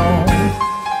too long.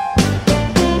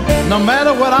 No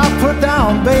matter what I put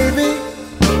down, baby,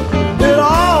 it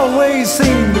always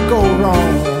seems to go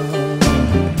wrong.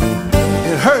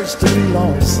 It hurts to be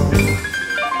lonesome.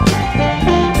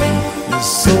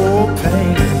 It's so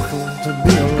painful to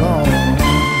be alone.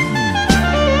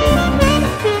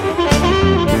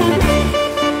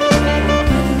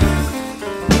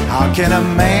 How can a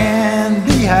man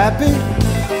be happy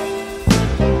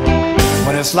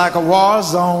when it's like a war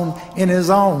zone in his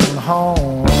own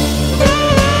home?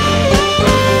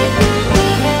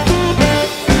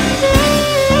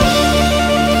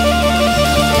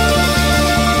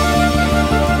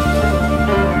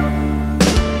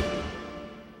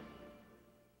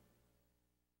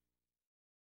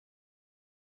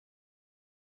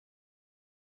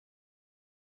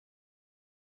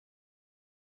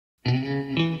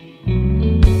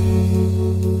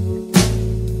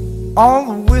 All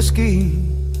the whiskey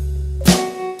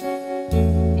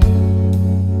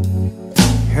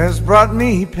has brought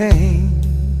me pain,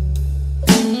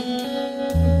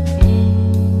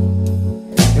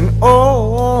 and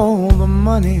all the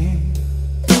money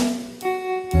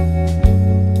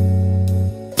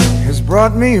has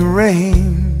brought me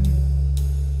rain.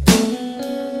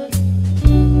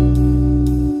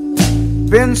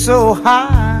 Been so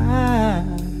high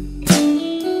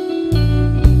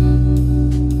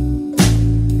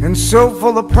and so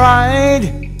full of pride,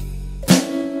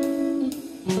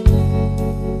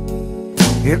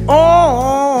 it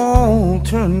all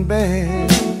turned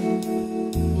bad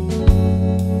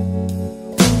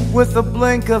with the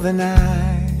blink of an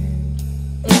eye.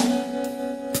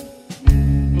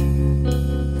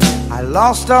 I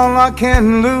lost all I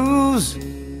can lose,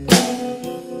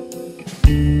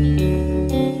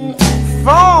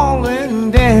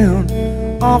 falling down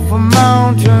off a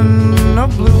mountain of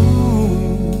blue.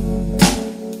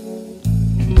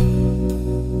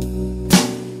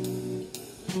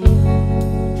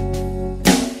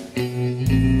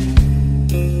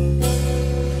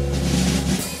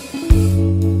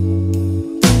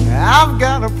 I've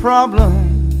got a problem.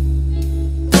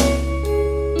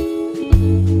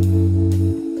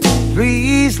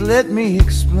 Please let me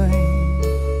explain.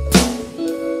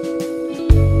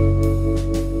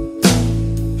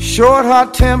 Short,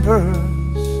 hot tempers,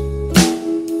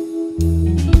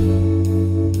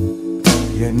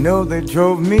 you know they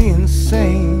drove me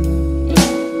insane.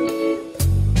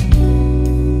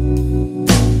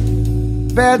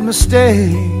 Bad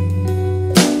mistake,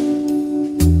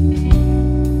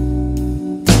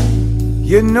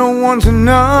 you know one's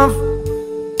enough.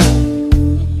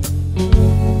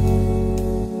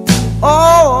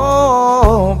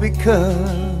 Oh,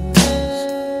 because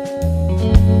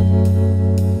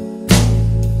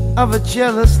of a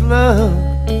jealous love,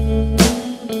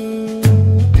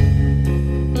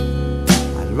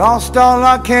 I lost all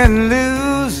I can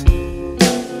lose,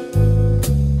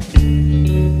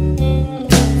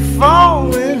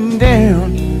 falling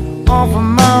down off a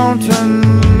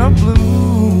mountain of blue.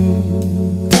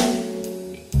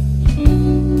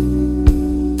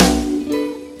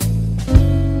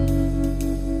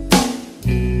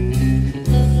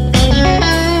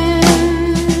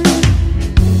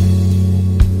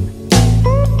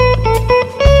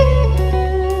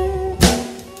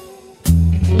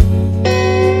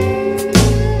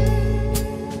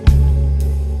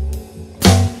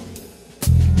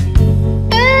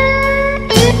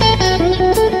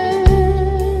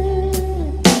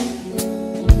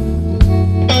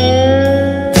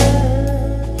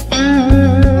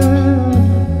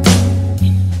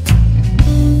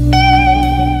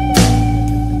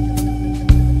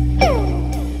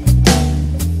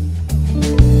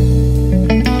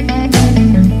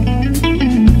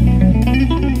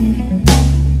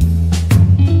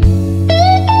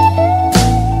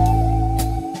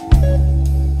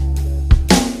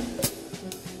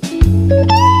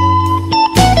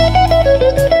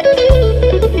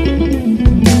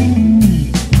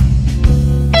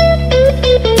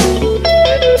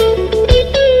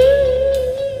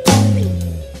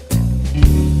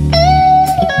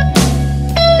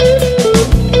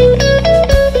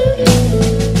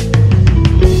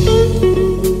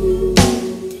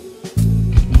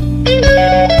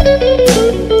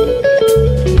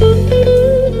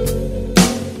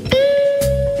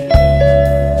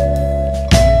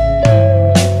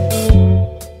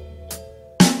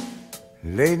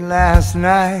 Late last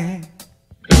night,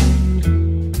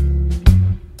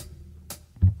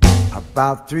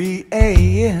 about 3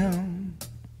 a.m.,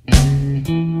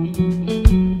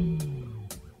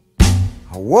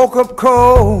 I woke up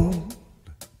cold,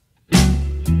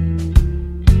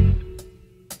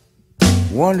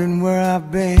 wondering where I've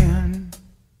been.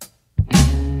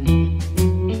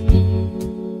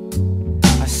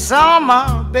 I saw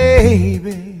my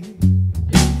baby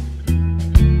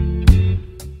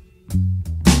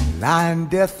lying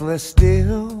deathless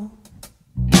still.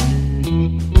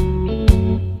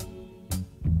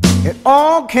 It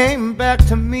all came back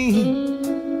to me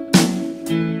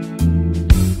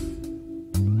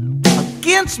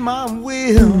against my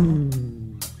will.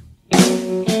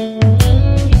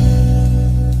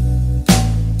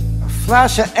 A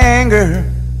flash of anger,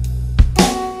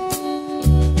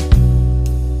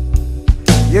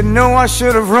 you know I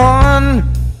should have run.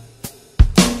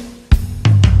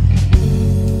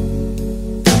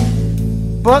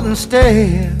 But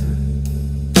instead,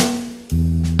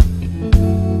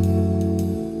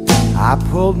 I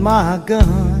pulled my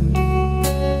gun.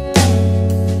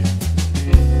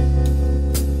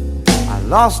 I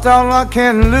lost all I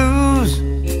can lose,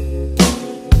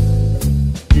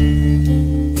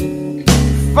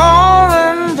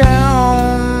 falling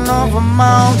down off a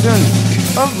mountain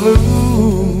of blues.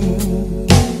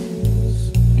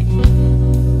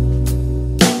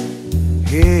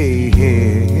 Hey, hey,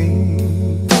 hey.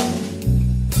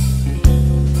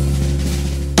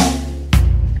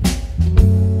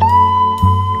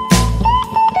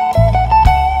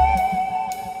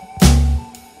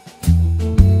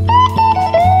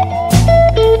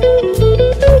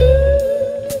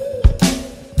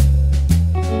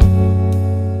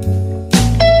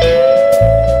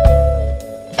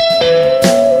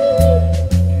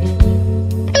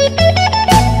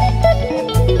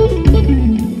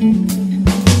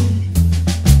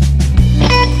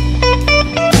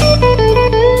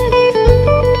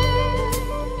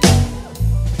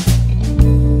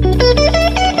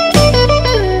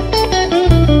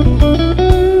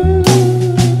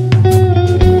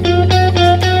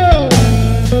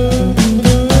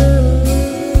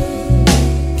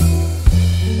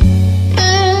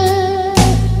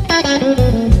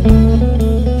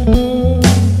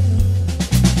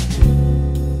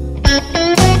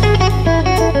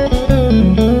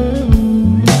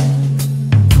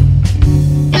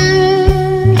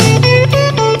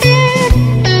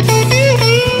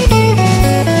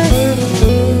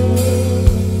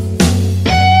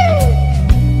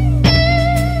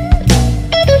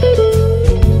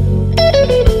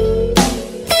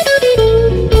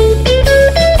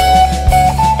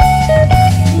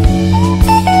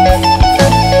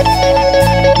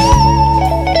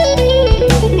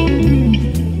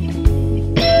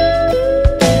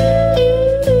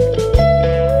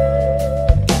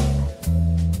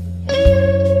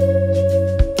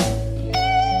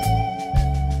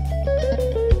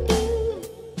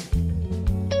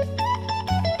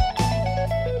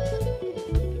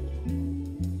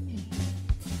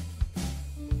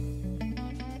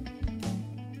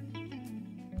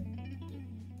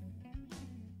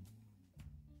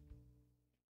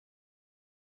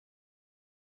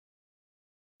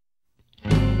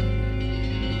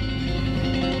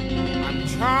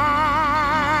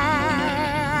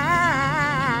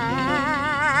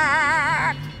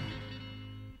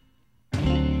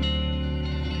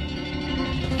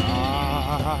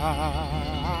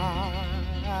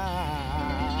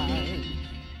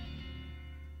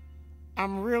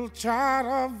 I'm real tired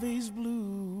of these blues.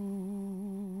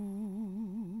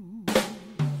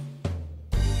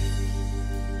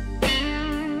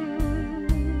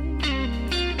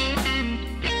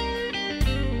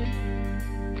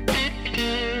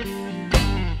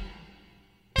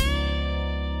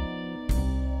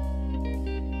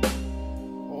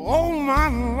 Oh my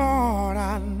Lord,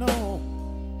 I know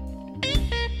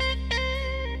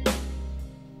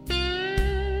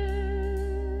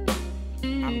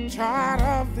I'm tired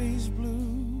of these blues.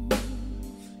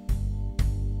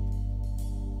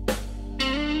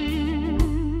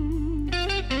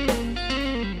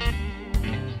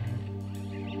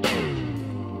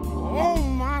 Oh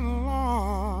my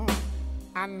Lord,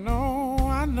 I know,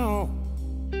 I know.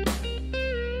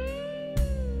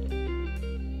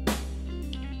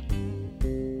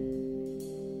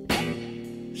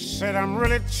 Said I'm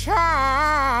really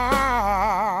tired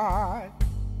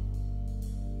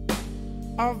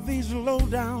of these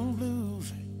low-down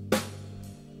blues.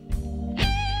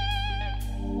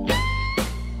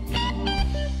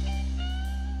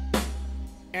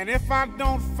 And if I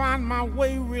don't find my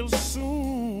way real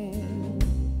soon,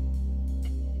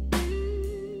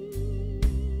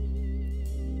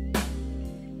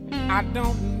 I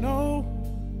don't know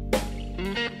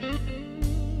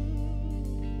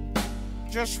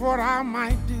just what I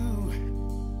might do.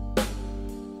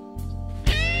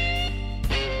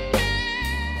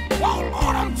 Oh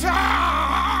Lord, I'm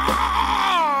tired.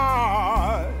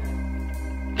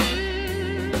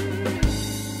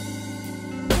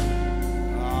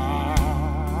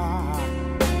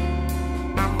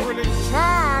 I'm really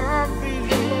tired of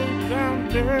these low down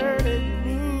dirty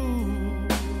blues.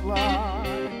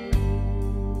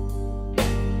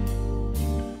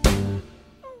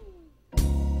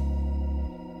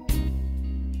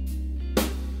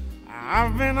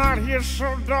 I've been out here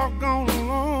so doggone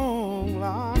long,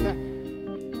 Lord.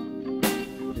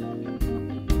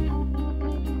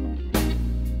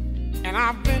 And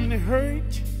I've been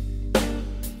hurt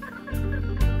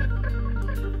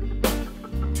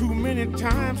too many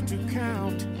times to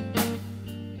count.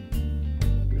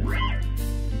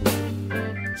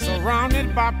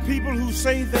 Surrounded by people who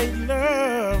say they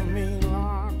love me, Lord.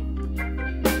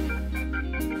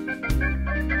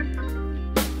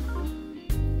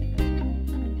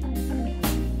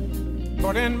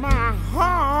 But in my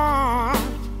heart,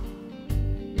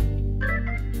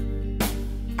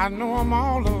 I know I'm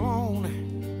all alone.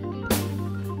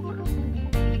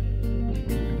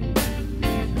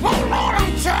 Oh Lord,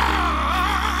 I'm tired.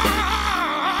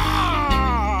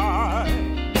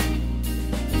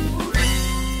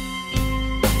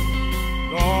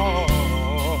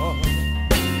 Lord,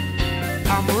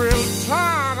 I'm real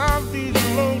tired of these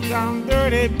low down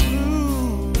dirty blues.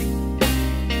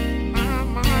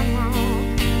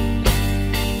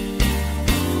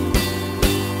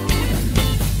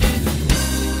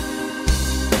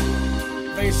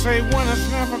 They say winners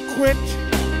never quit,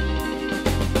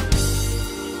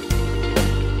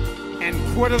 and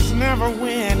quitters never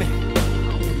win.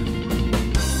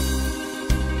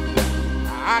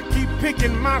 I keep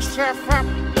picking myself up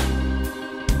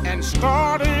and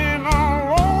starting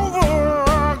all over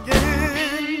again.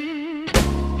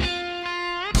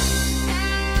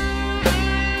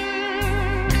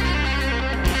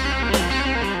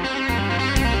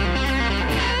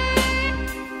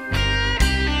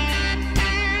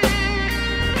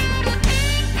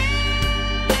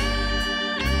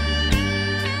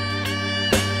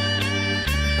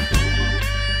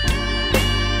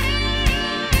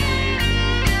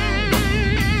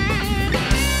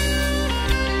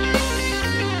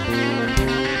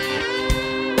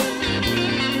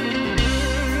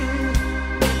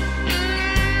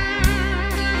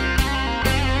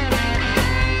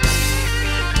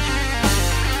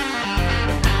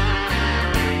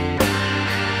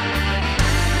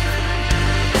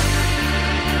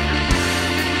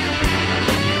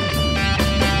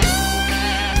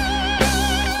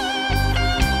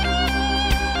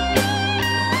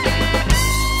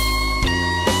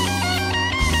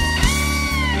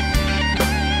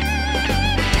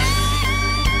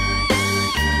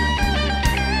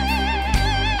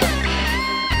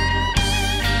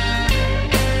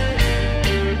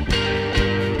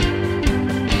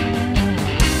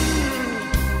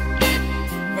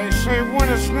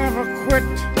 Winners never quit.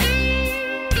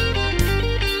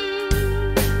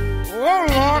 Oh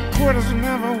Lord, quitters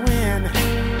never win.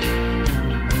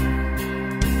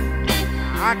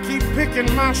 I keep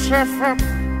picking myself up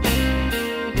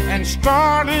and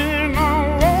starting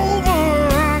all over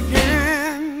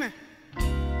again.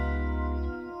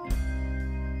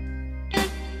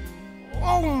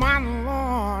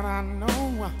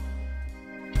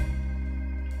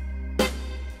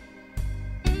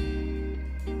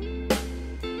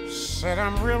 Said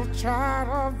I'm real tired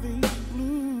of these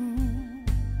blues.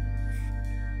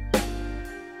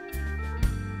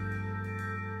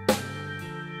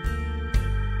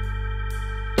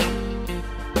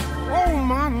 Oh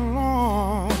my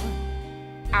Lord,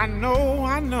 I know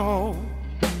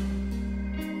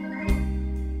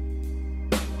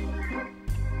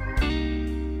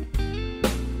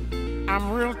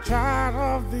I'm real tired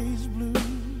of these blues.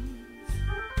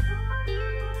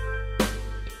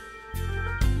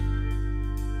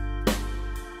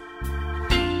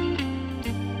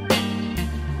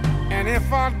 And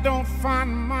if I don't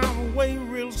find my way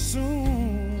real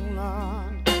soon,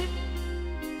 Lord,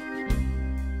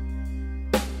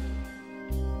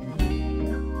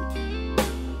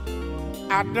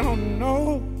 I don't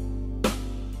know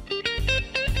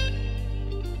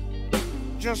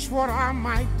just what I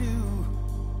might do.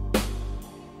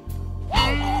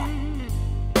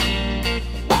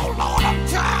 Oh Lord, I'm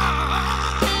tired.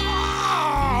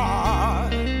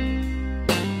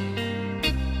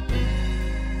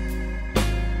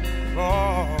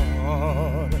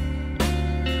 Lord,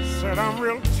 said I'm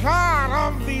real tired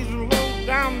of these low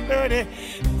down dirty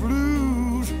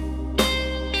blues.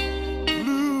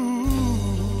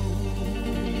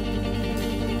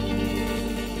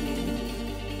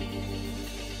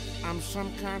 I'm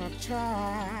some kind of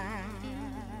child.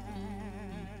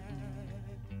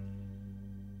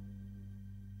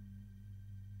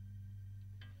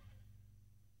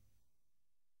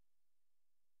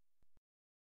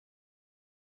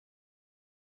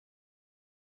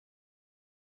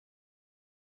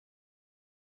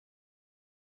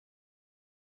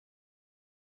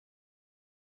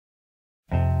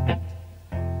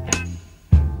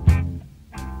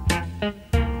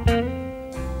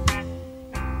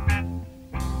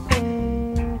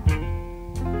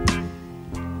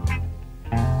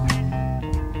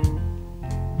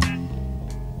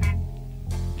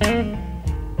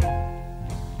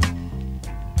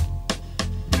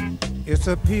 It's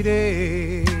a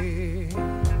pity,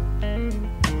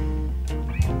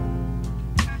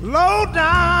 low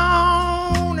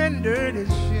down and dirty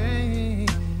shame.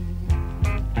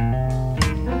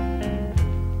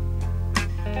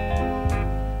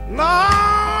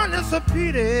 Lord, it's a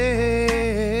pity,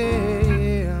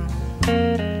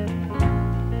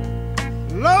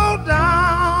 low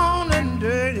down and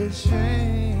dirty shame.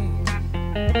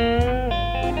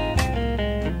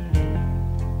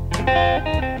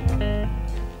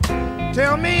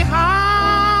 Tell me,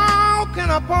 how can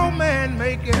a poor man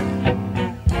make it?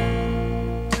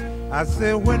 I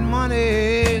said, when money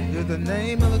is the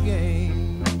name of the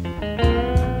game.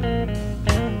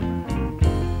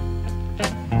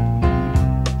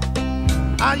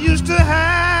 I used to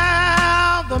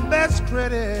have the best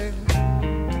credit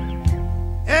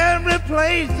every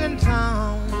place in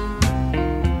town.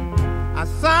 I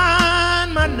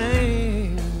signed my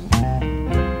name,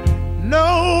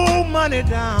 no money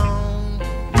down.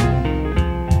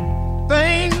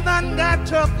 Things done got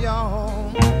tough,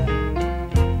 y'all,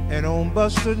 and old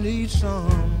Buster needs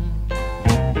some.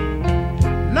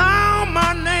 Now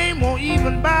my name won't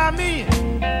even buy me a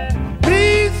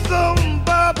piece of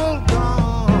bubble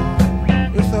gum.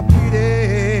 It's a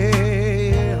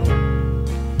pity,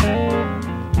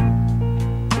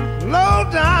 low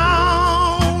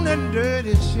down and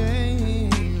dirty shame.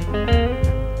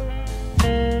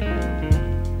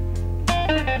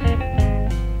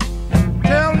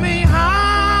 Tell me,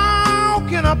 how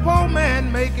can a poor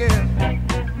man make it?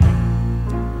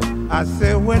 I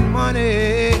said, when money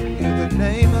is the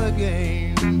name of the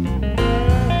game.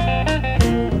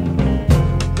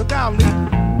 Look out, Lee.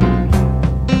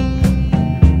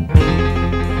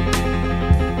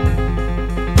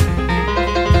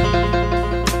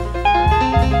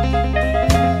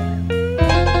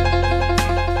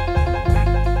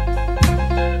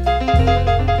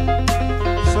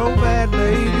 So bad,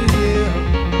 baby, yeah.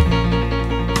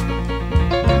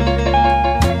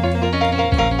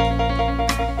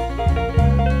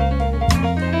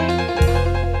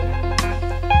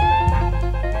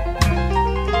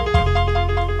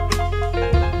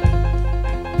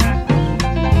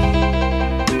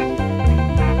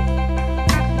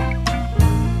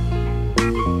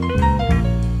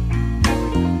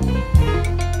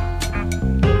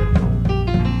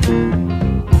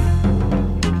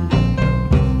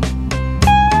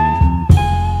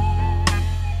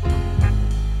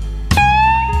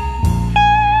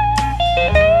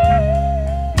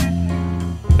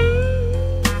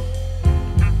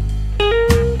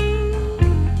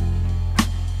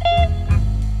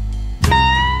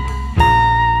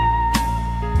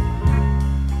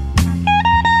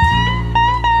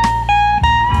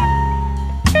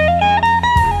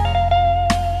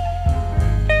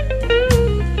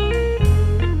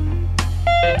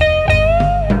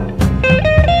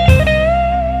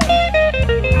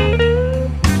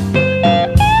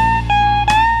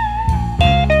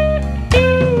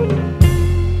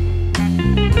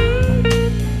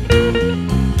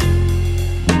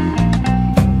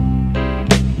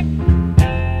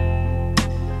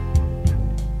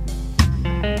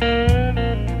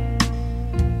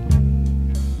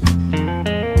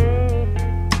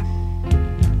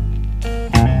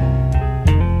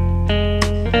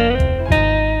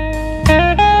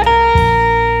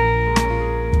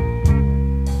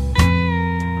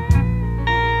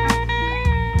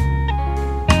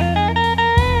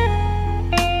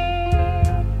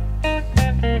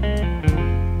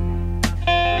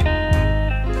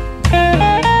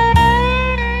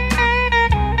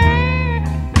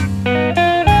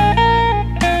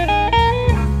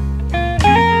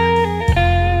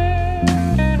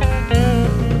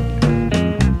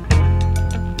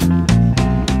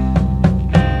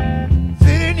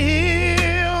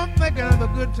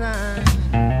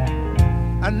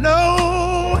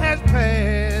 know has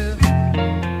passed.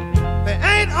 They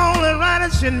ain't only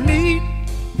relishing meat,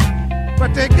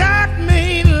 but they got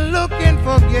me looking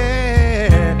for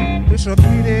gas. It's a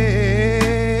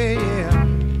pity, yeah.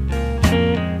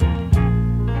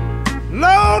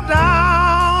 Low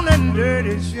down and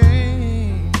dirty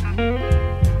shame.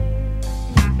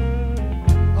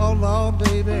 Oh Lord,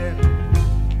 baby,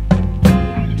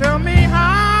 tell me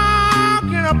how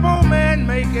can a poor man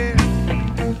make it?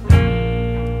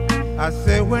 I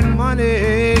say when money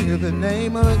is the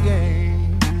name of the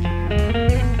game.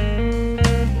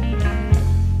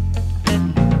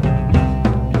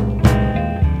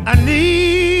 I need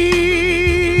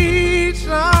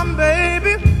some,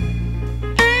 baby.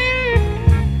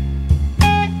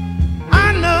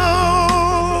 I know.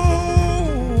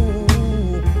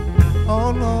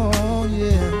 Oh no,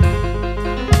 yeah.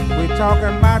 We're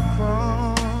talking about crumbs.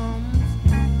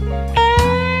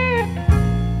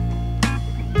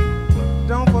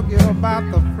 Don't forget about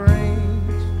the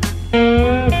frames.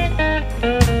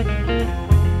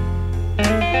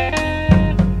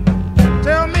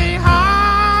 Tell me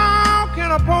how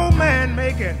can a poor man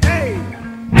make it? Hey,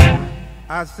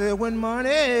 I said when money,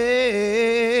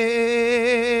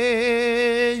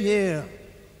 yeah,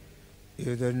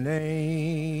 is the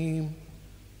name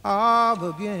of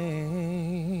the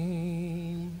game.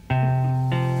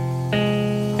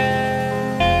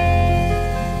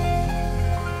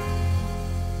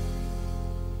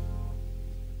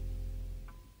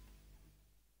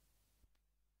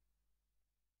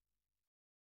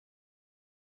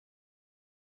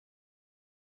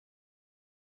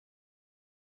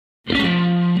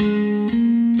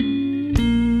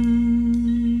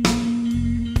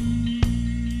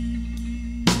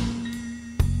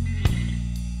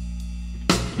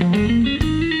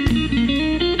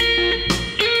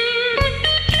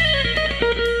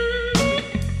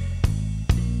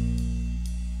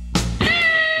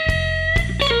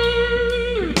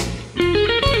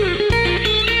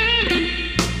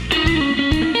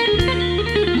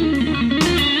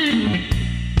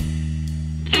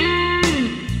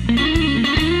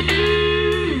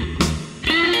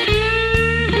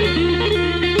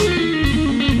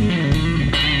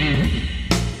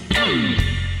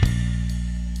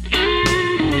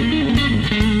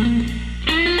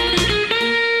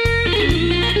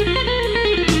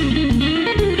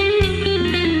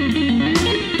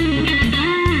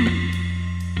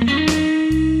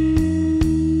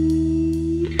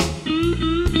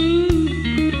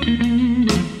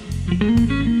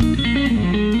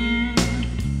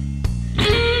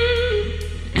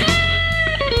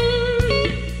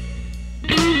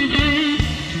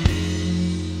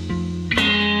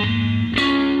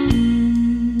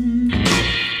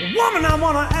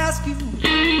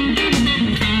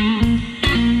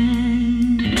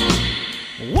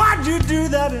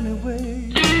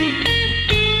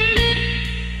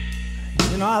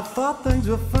 I thought things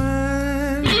were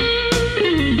fine.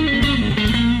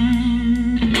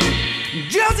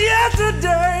 Just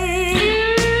yesterday,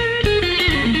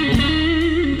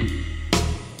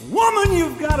 woman,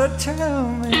 you've got to tell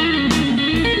me,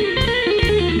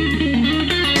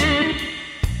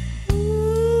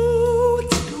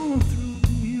 what's going through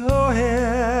your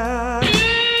head?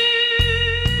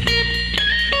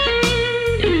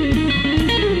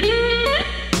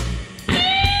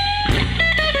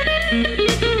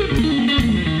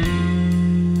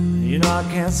 You know I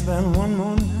can't spend one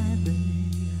more night,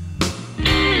 baby,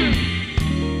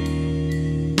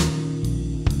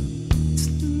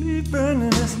 sleeping in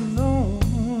this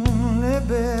lonely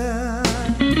bed.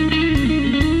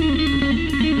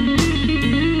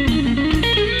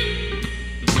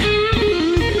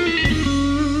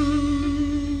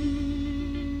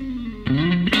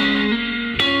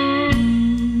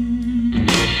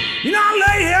 You know I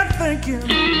lay here thinking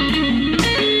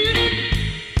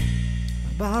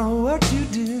about what you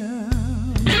did.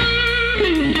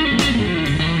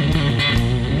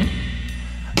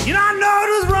 You know I know it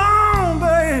was wrong,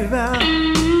 baby,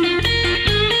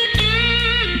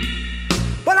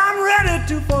 but I'm ready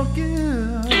to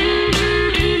forgive.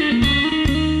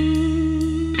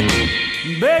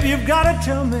 Baby, you've got to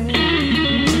tell me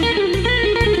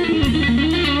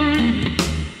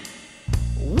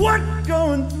what's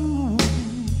going through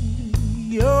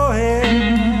your head.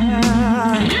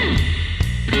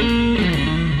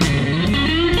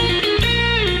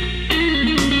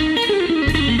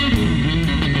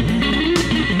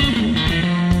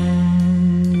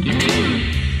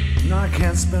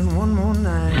 Can't spend one more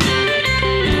night.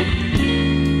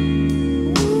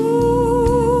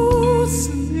 Ooh,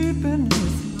 sleeping in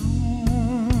this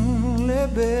lonely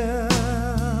bed.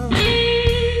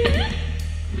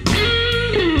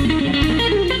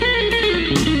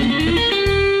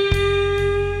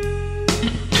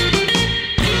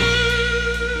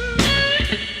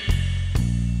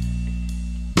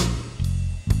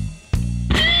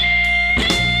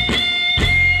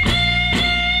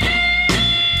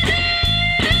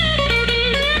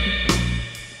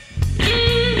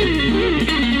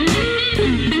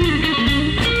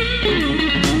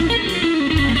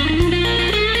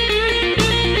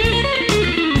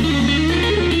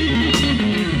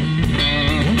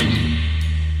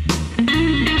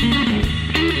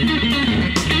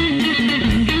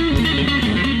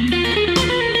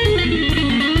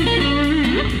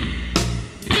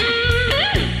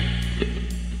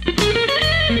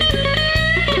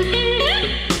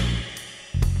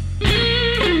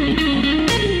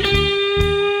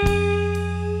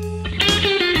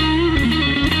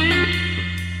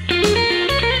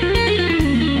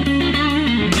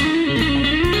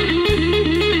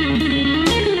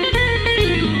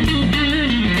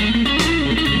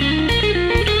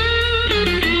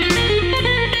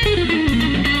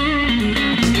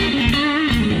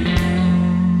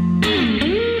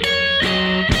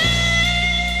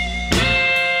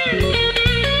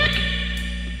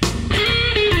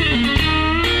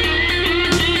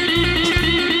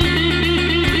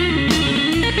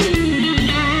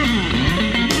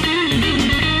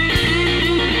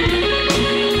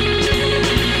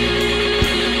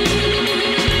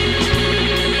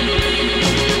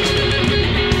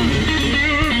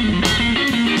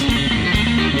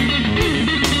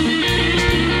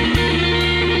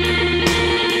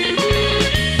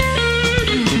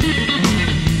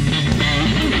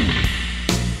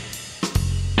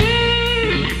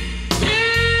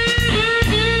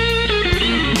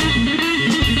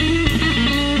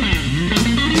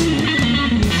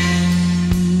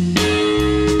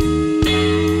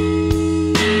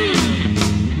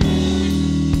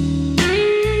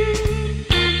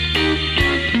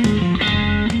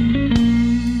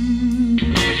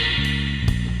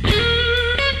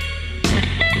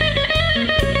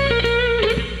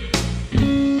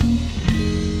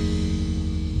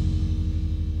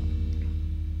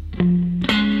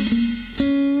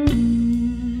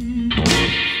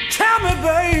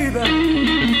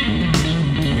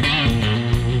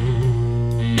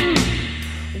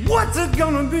 it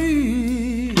gonna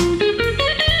be?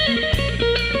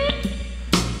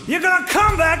 You're gonna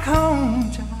come back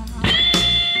home, child,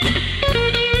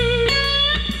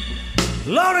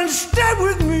 Lord, and stay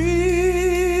with me.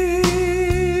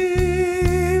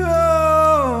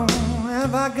 Oh,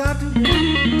 have I got to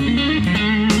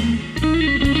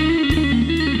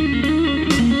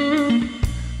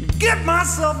get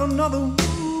myself another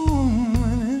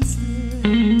woman instead?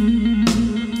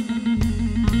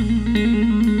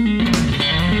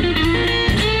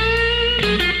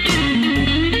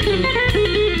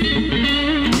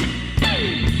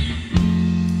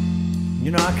 You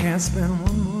know I can't spend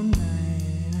one more night.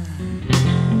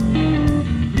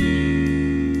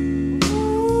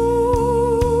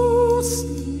 Ooh,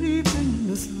 sleeping in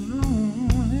this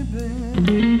lonely bed.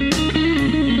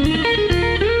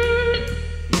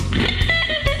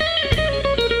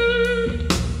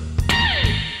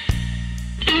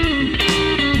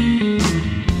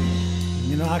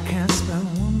 You know I can't spend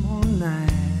one more night.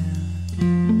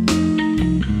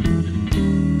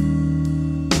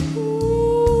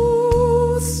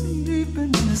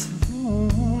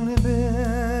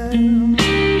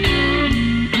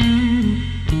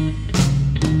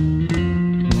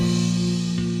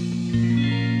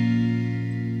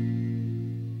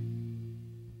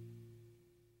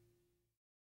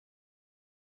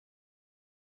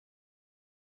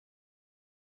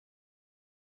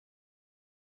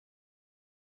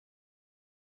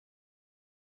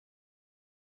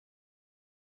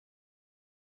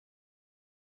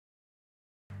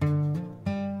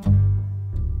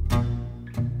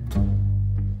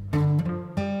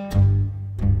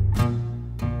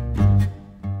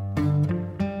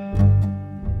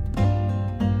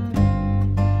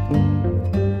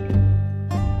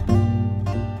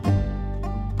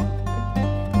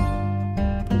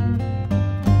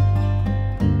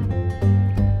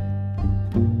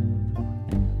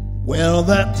 Well,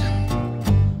 that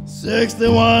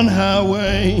 61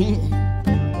 highway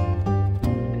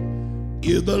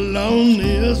is the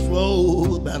loneliest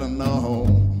road that I know.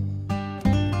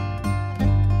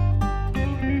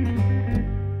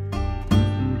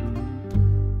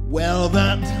 Well,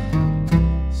 that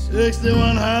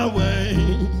 61 highway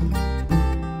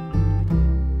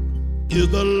is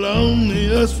the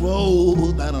loneliest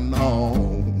road that I know.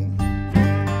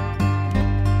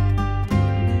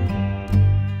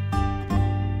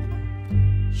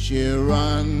 She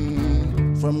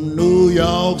run from New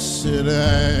York City,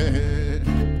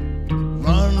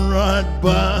 run right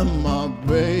by my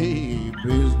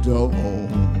baby's door.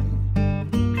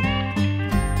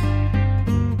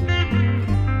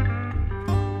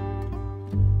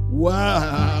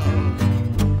 Wow,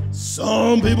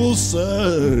 some people say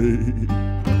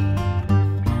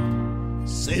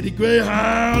the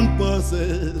Greyhound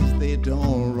buses, they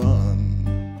don't run.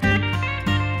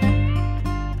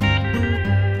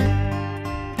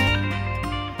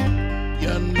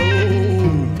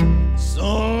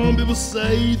 Some people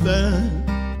say that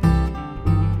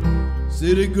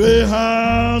city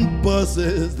Greyhound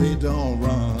buses, they don't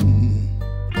run.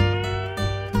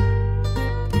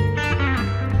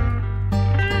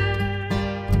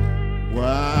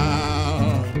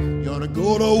 Wow, you ought to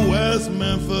go to West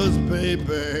Memphis,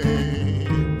 baby.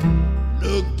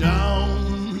 Look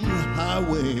down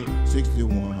Highway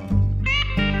 61.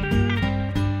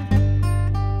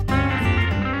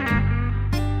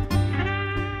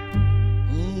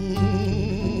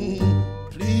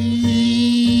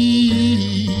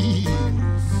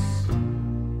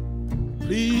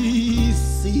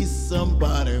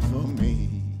 Somebody for me.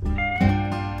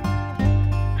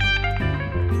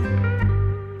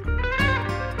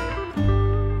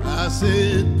 I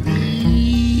said,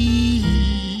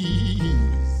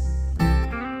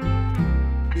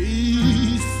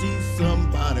 please see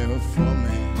somebody for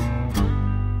me.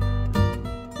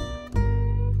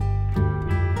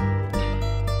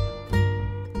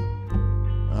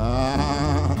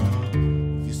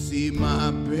 If you see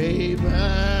my baby,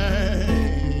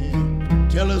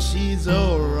 tell her she's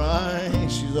all right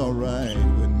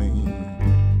with me.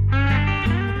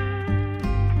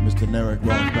 Mr. Derek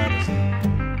Ross Patterson.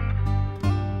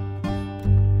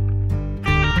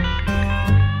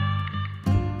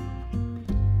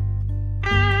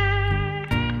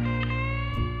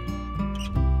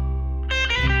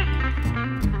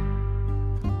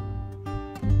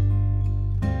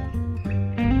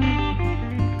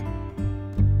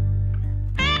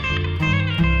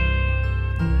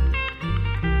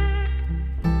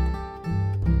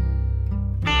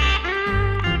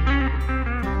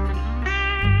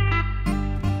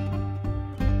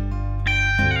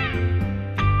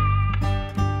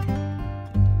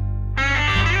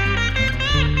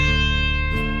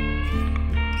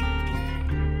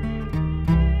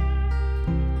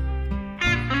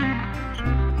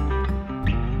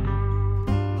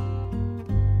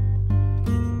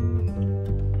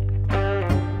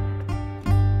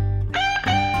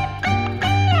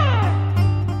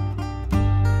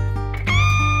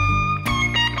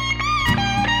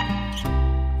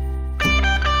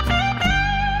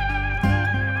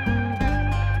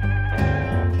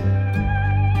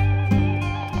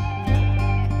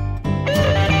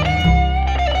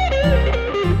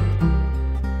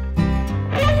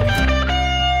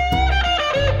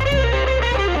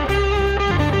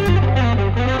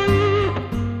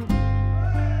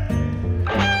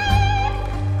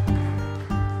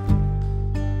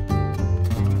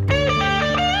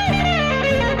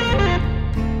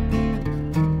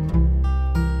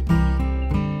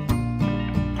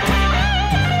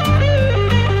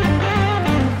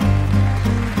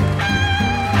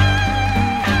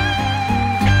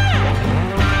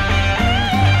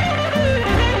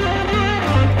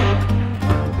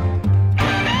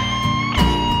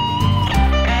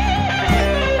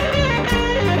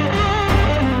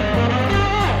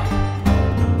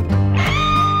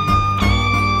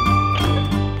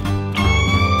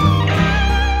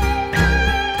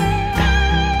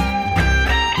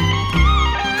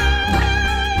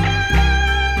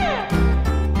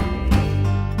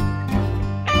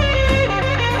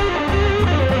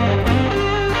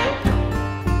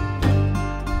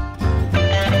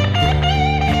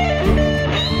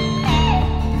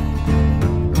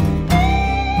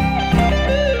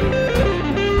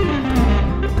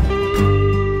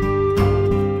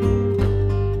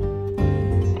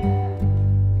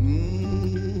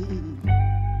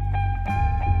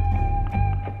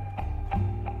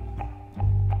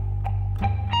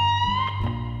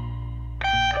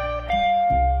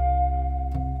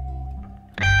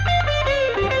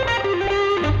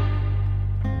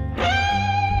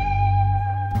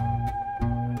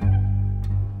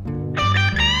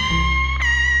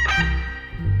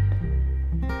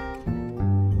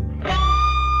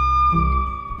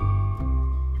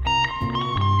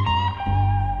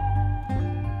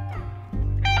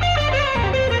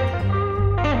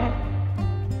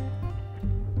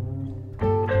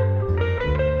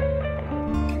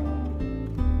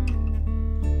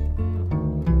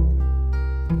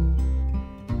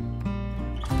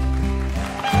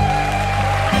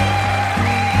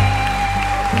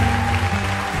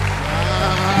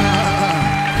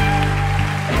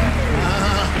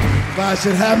 If I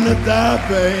should happen to die,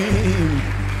 babe,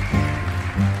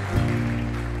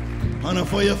 honey,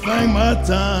 for you think my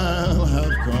time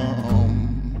have come.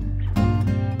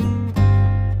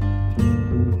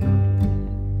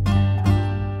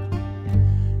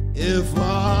 If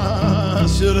I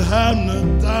should happen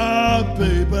to die,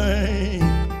 baby,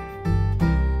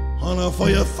 honey, for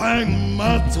you think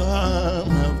my time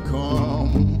have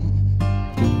come.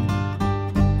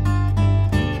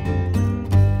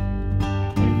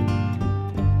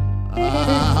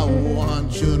 I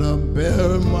want you to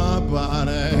bury my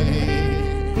body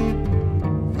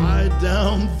right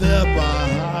down there by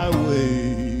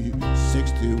Highway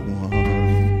 61.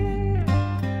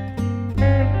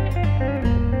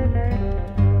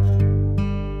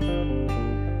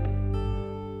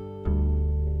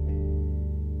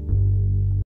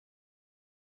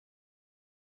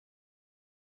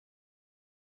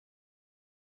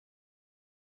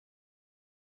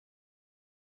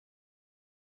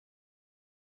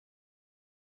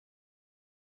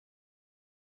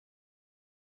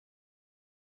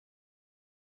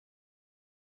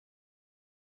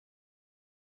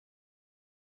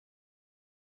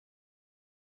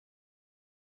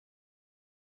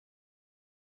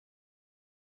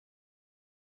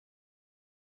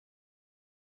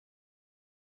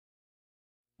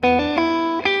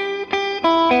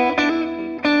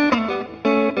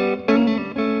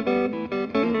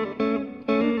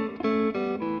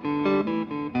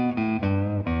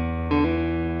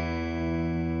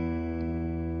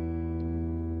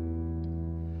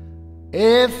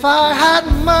 If I had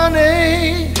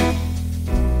money,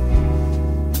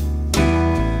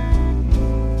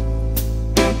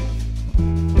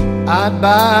 I'd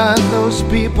buy those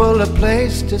people a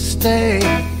place to stay.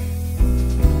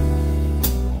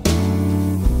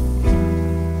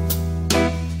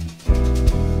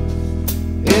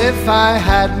 If I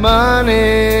had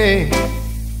money,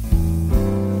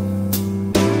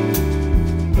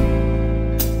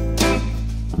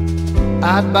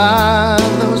 I'd buy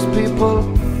those people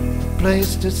a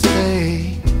place to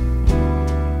stay.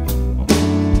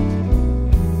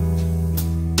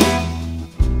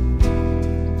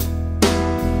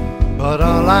 But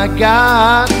all I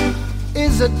got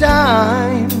is a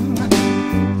dime,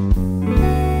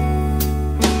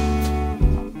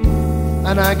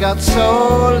 and I got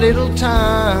so little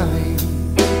time.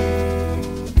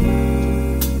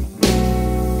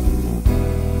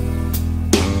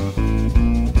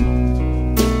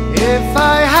 If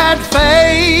I had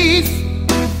faith,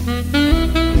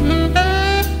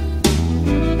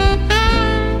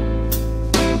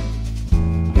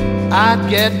 I'd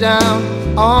get down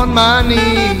on my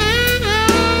knees.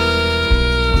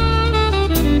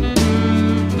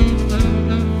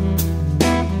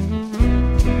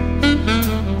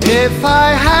 If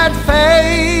I had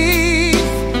faith,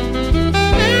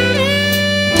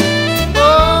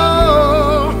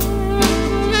 oh,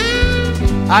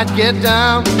 I'd get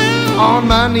down on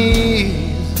my knees.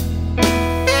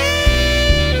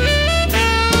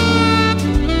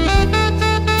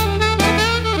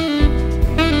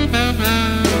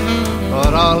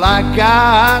 But all I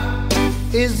got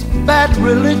is bad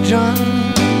religion,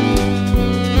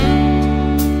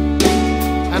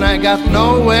 and I got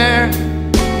nowhere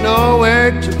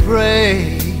to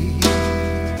pray.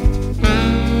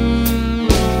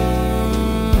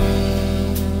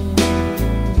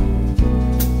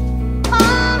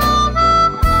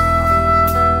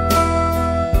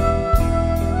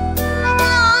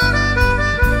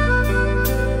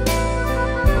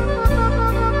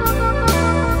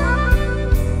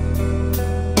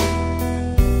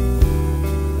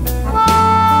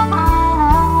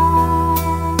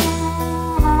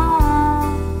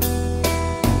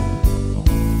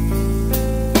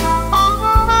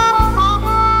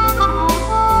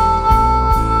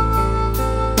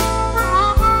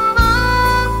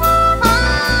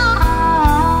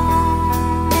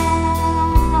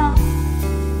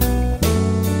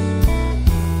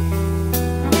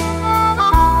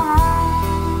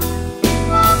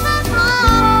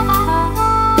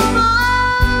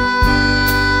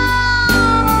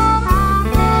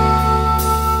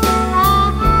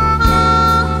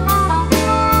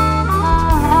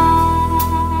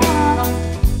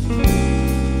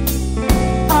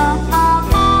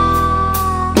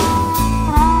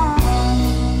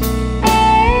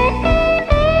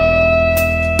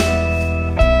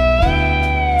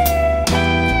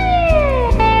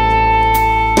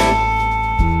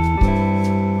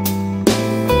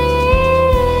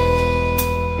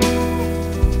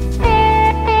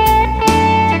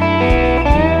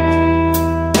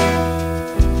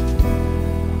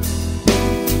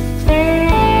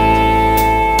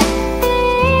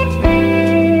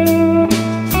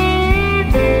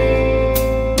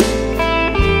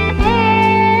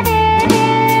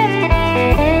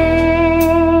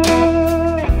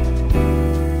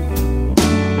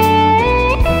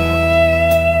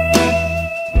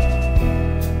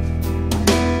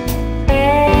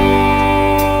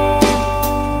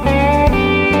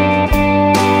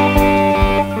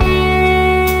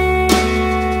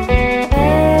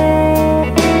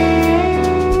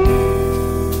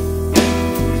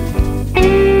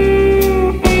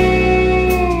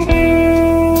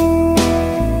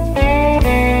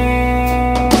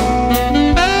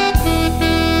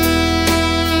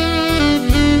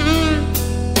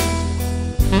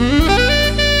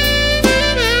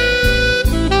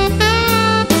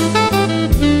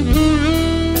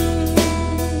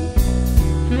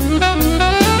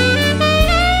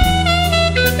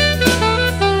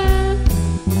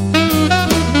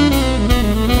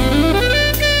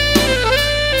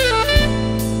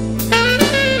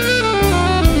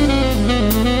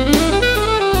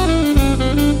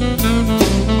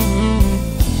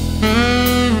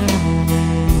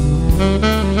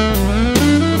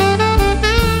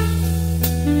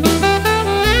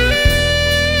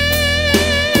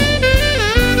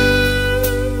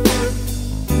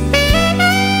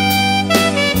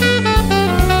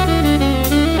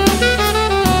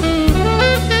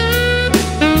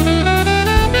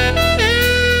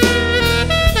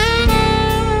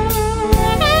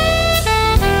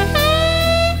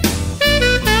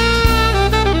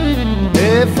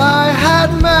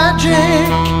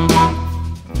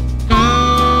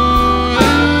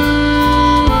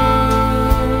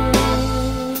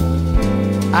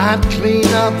 I'd clean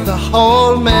up the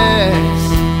whole mess.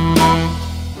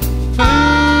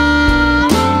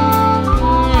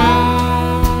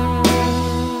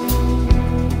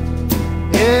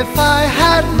 If I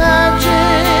had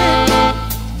magic,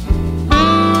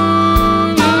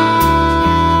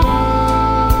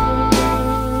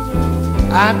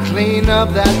 I'd clean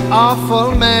up that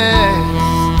awful mess.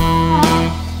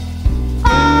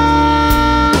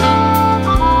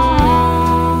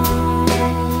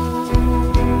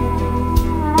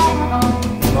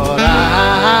 But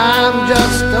I'm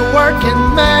just a working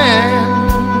man,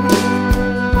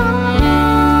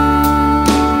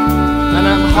 and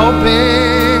I'm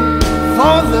hoping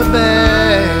for the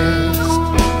best.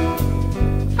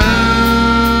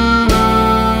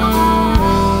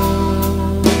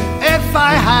 If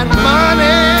I had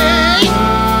money,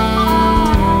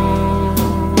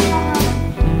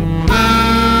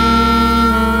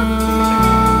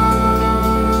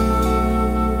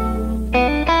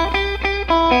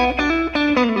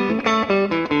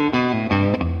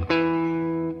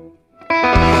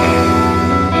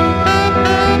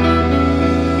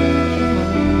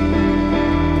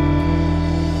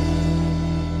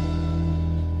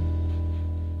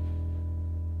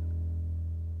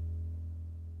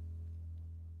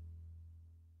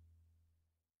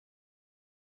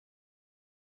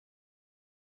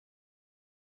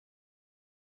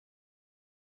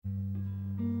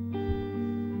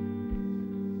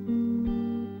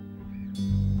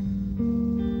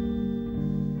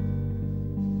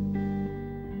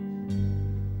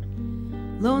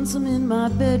 lonesome in my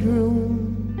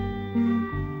bedroom,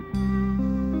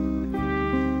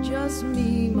 just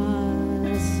me,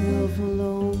 myself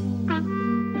alone.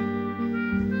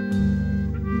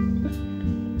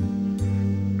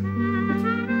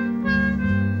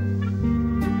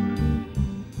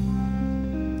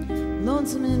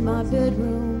 Lonesome in my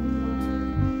bedroom,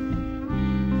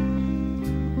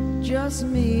 just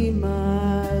me,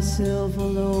 myself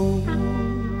alone.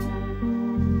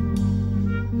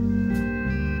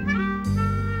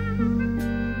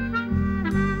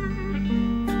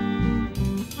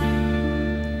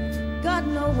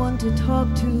 To talk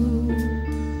to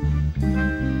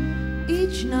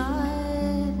each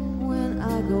night when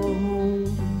I go home.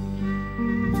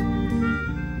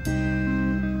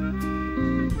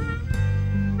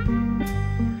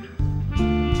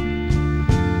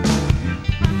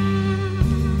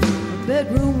 A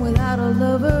bedroom without a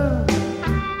lover,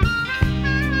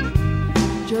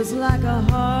 just like a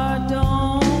heart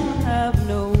don't have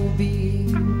no beat.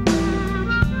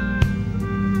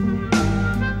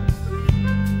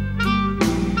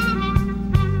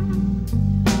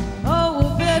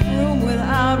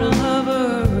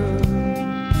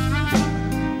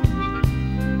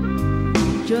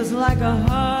 Just like a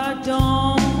heart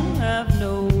don't have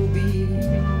no beat.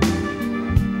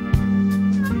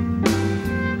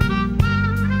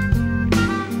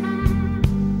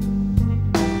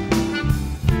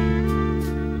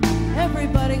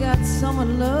 Everybody got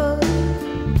someone loved,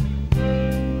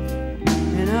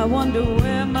 and I wonder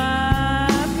where my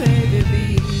baby be.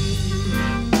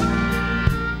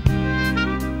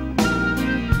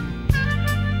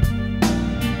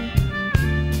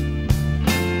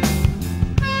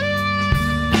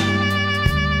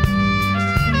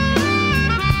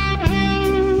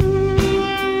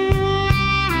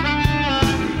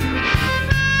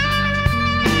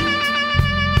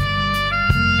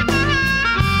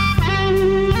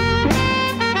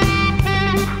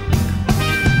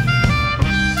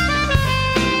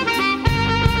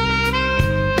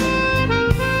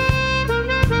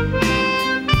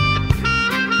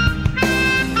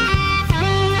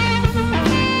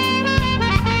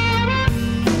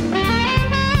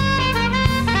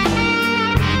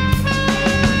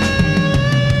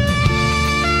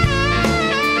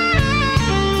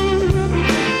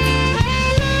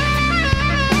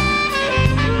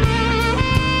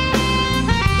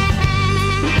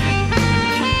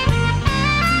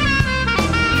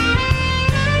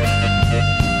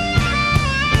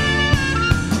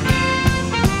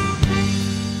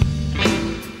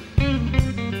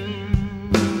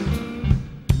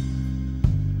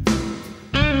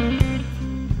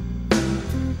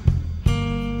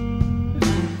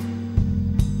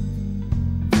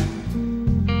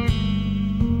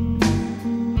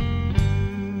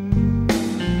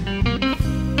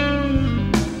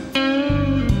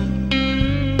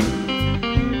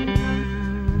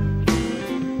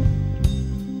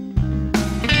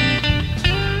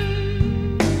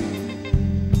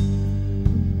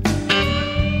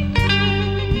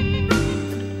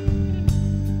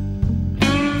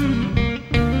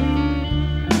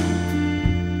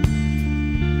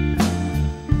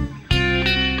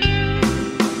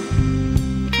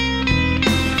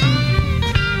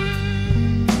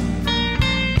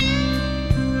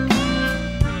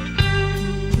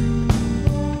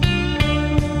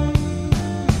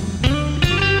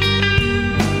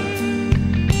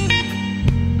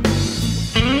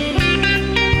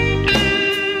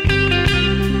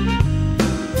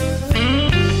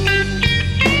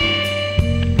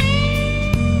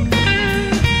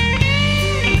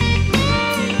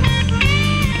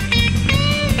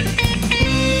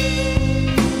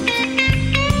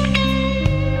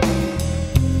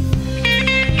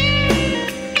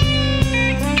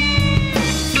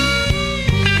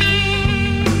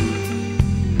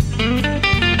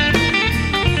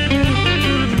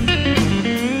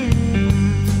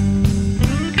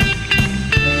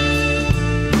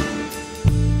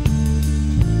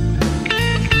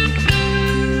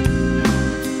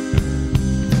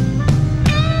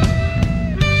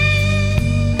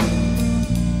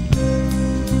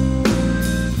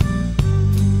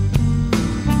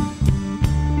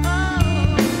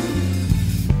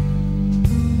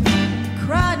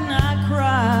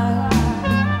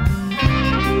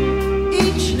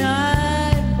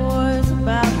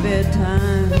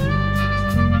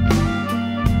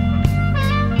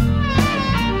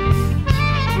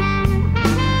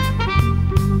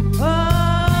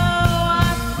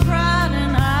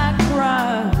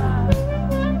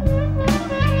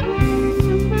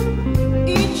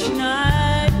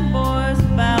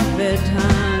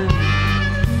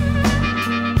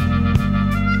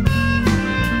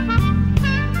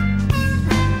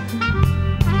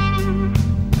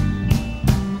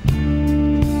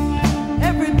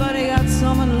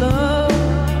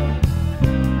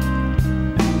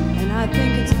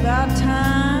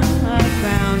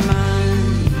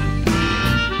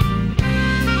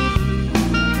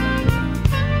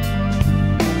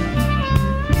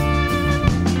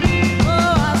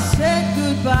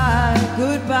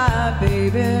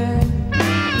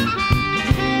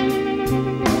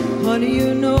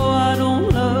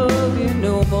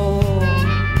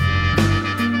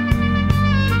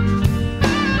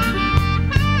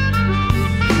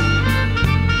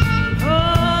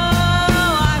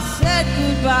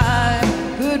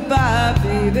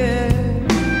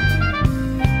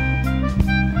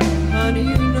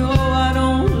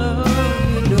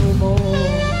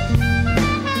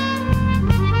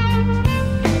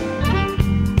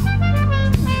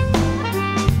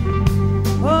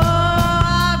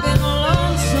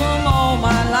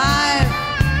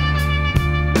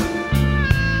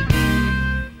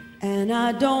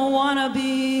 don't wanna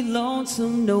be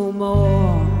lonesome no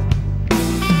more.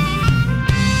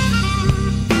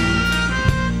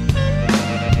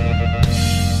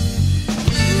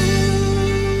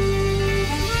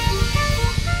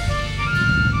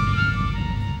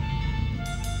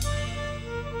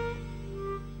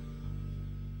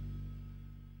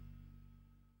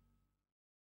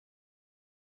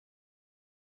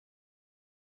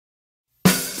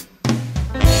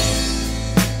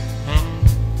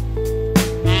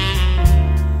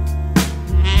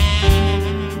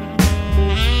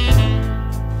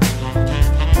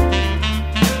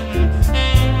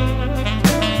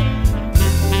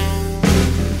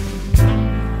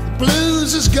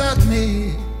 Got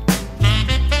me,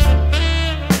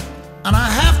 and I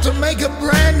have to make a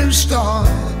brand new start.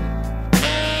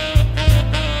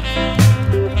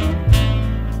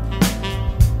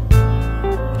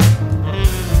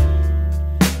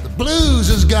 The blues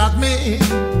has got me,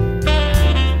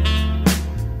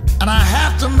 and I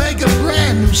have to make a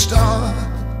brand new start.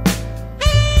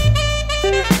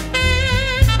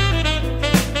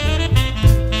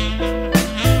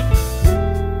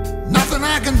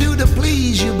 I can do to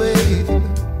please you, babe.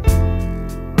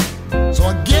 So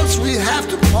I guess we have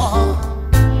to part.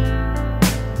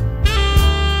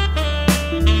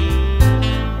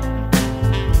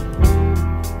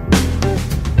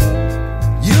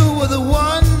 You were the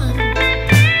one,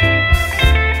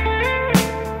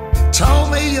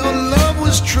 told me your love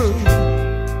was true.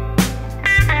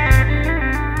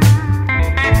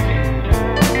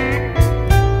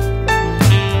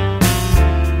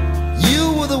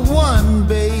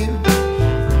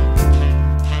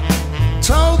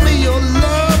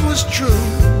 True.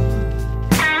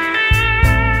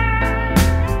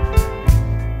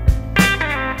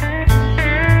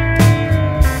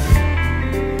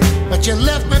 But you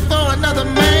left me for another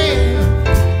man,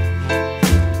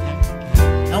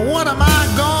 and what am I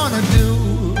gonna do?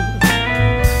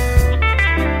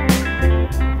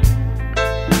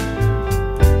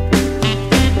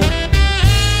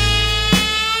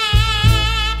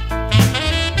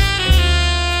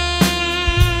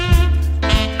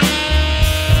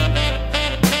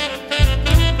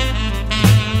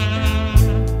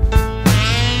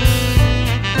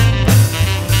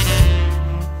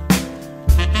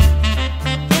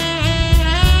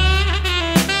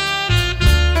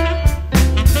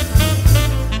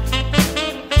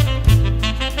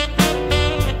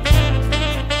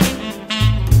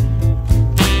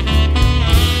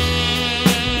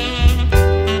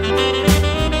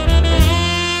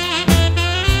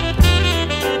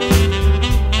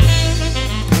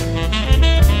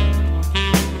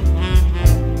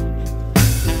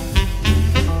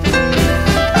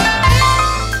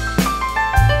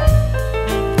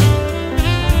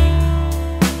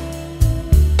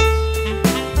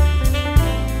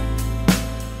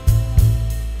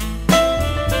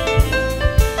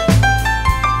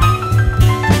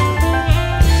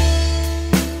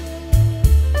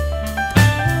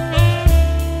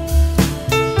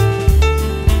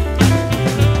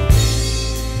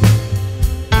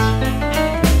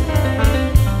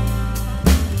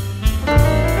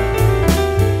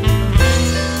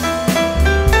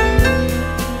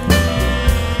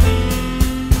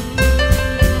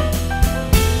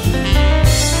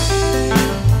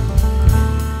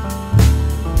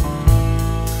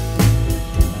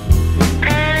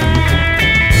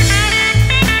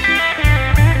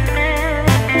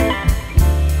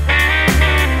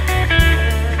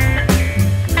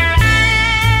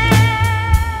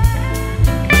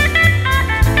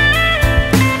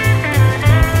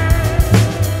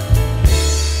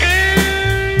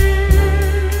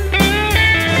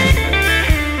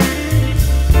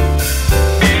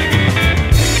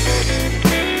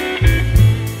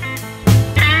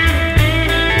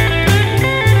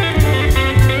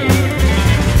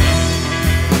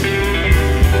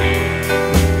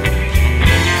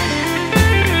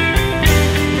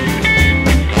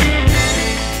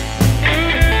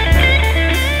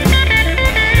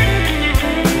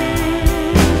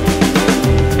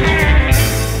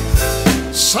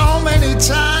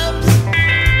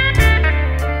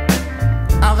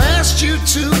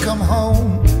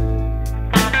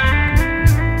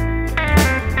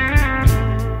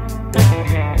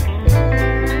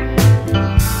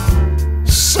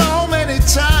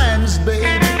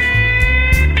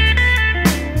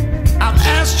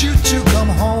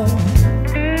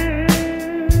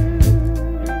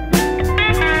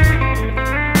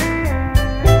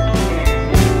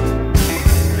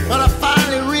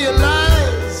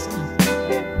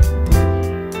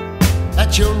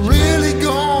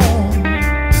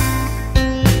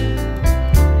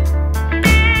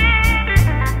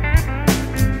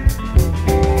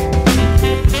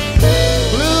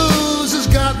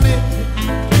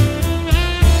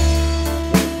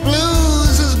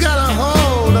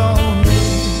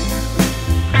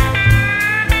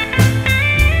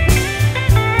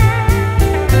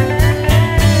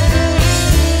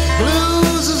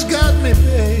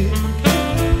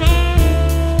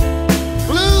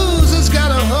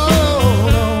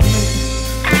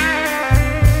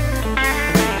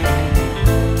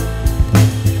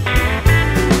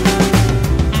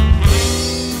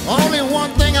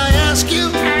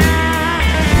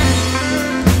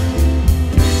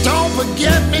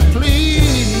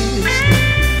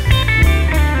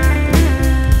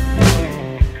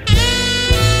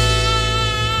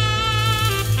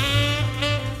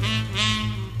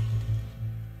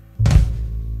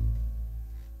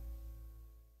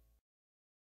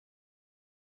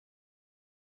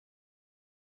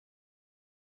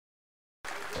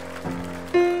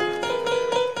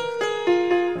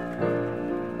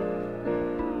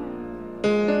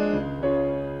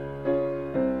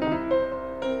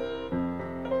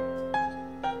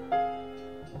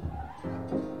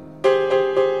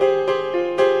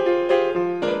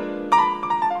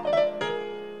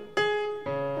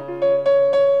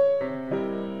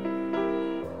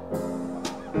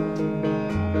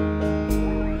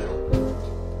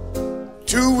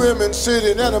 women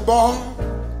sitting at a bar.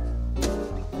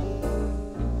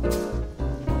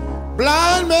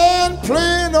 Blind man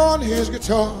playing on his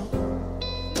guitar.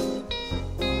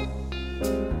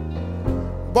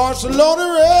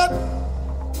 Barcelona red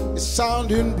is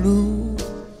sounding blue.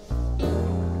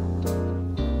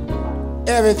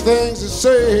 Everything's the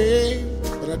same,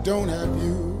 but I don't have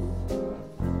you.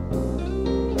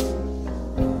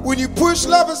 When you push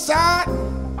love aside,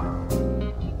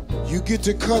 you get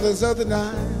the colors of the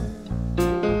night.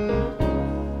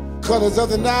 Colors of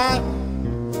the night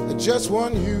are just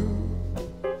one hue.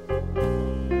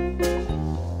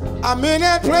 I'm in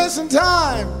that place and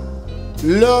time.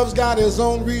 Love's got its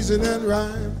own reason and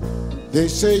rhyme. They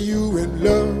say you in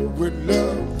love with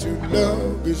love, to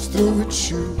love is through with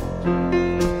you.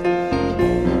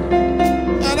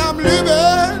 And I'm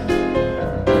living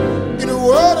in a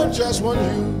world of just one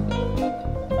hue.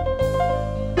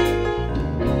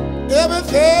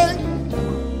 Everything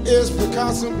is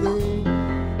Picasso blue.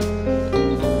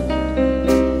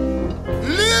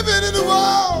 Living in the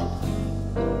world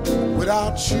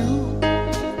without you.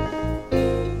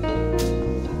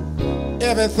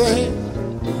 Everything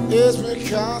is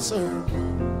Picasso.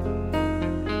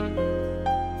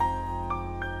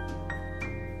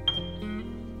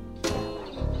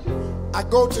 I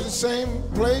go to the same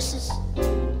places,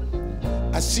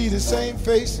 I see the same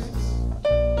faces.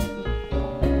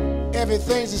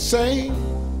 Everything's the same,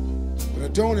 but I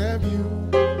don't have you.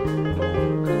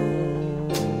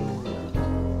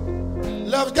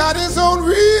 Love's got its own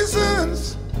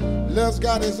reasons, love's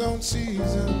got its own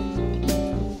seasons.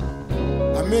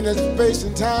 I'm in a space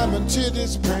and time until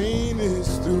this pain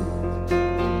is through.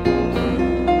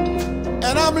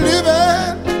 And I'm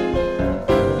living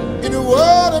in a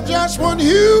world of just one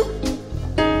hue.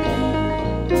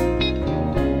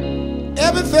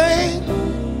 Everything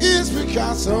is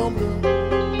Picasso blue.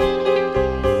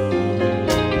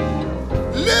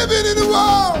 Living in a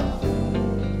world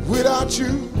without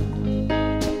you.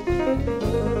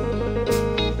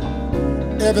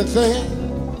 Everything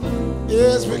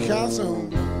is Picasso.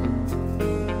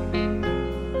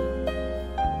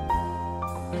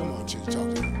 Come on, Chief,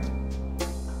 talk to me.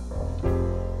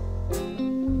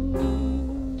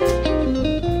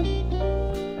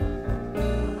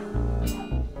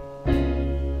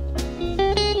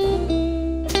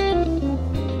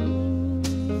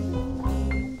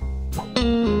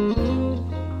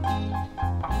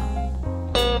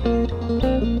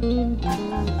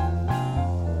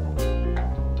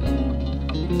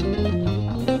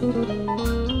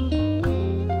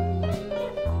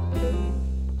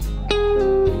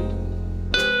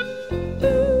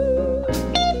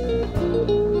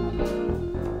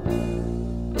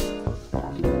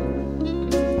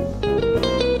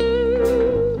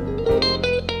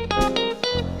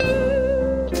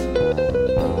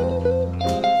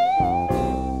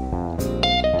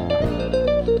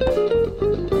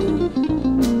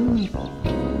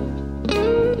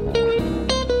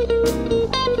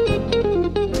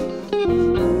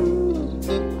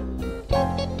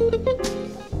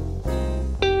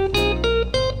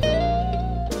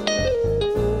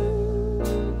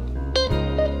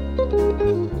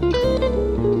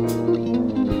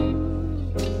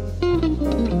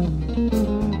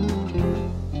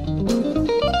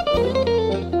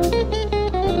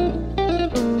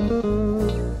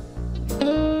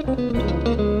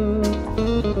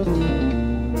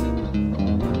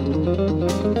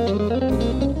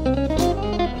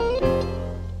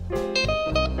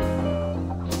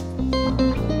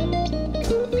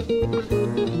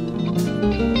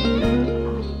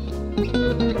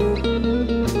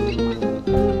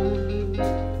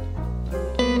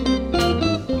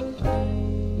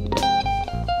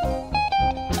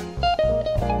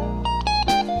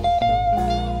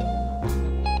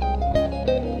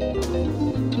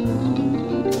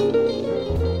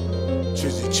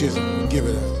 Chisholm, give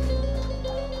it up.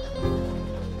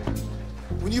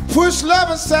 When you push love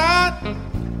aside,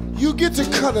 you get the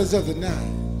colors of the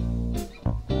night.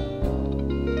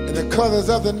 And the colors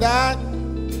of the night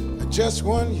are just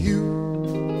one hue.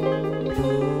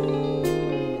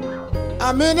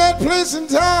 I'm in that place and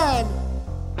time.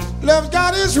 Love's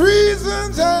got its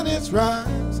reasons and its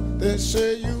rhymes. They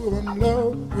say you are in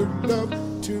love with love,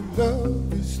 to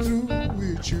love is through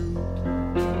with you.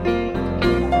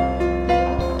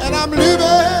 And I'm living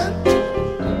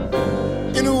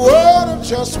in a world of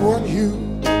just one hue.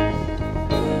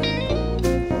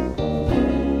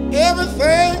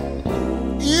 Everything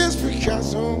is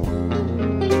Picasso.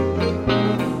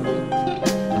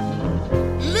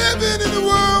 Living in the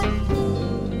world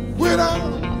without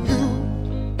you.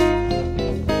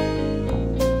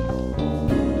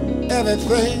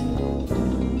 Everything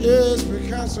is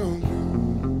Picasso.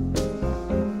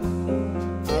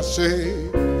 I say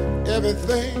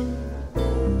everything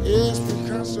is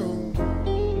Picasso.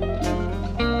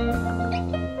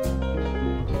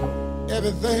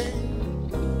 Everything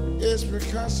is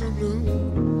Picasso blue.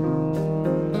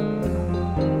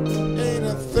 Ain't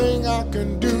a thing I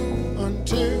can do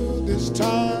until this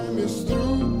time is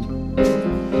through.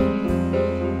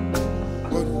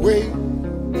 But wait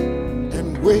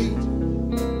and wait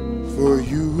for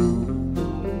you.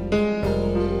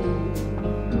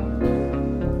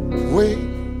 Wait,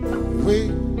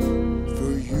 wait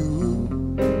for you.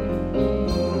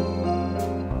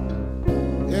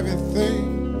 Everything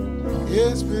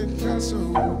is Picasso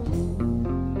blue.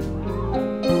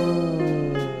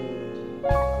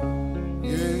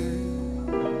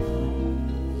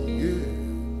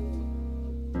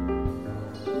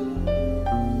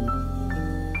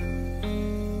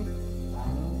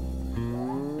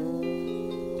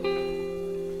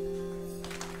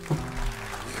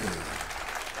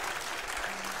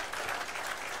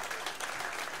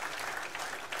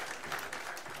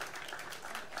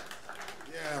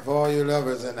 For all you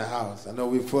lovers in the house. I know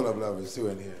we're full of lovers too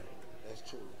in here. That's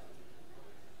true.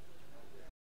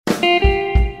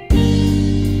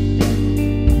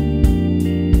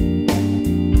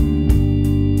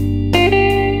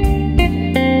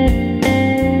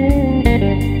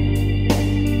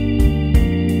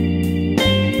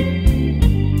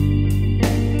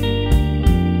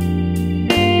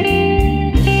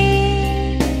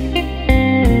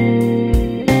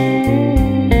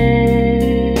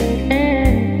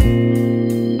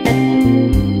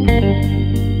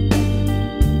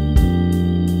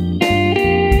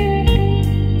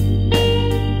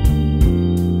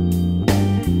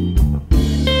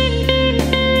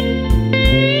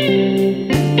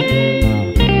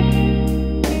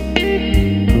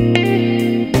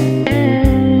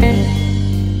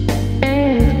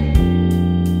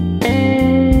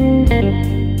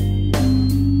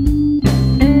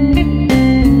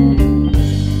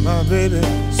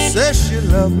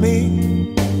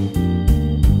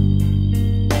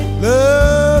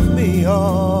 Love me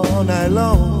all night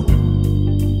long.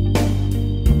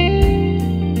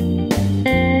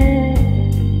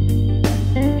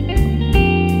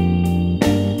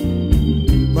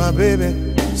 My baby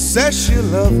says she'll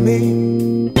love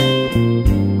me.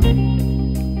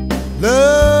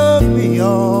 Love me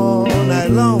all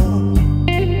night long.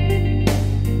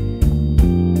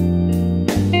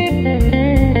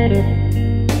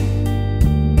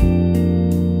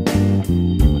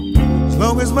 As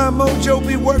long as my mojo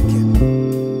be working,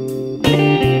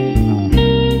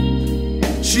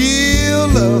 she'll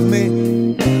love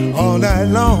me all night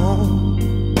long.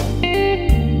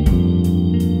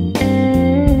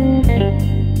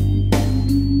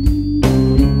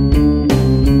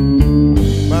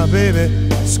 My baby,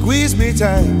 squeeze me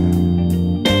tight,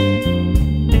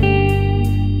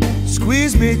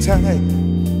 squeeze me tight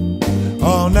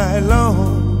all night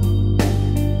long.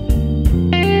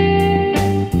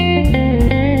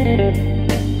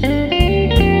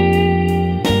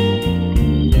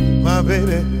 My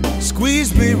baby,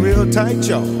 squeeze me real tight,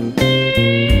 y'all.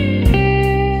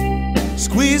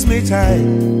 Squeeze me tight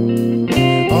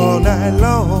all night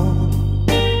long.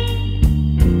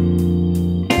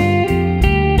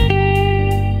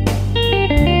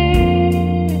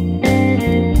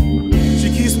 She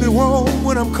keeps me warm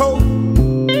when I'm cold.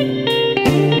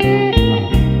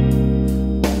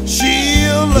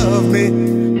 She'll love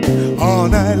me all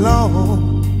night long.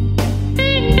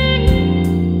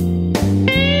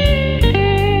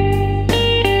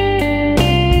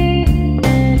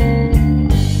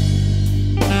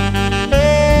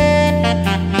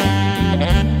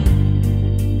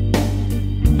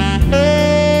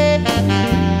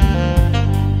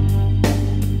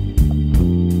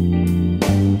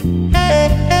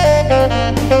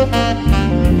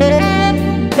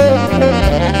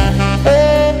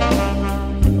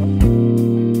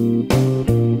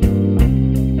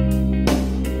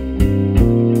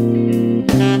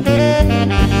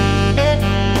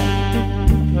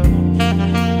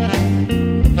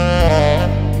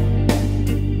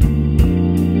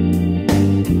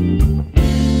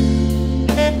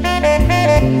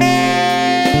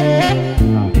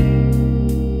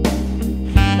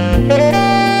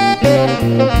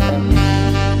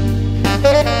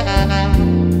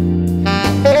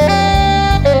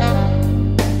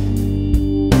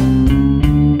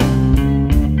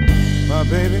 My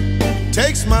baby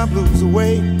takes my blues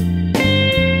away,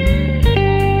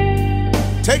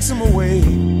 takes them away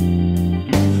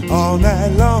all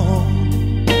night long.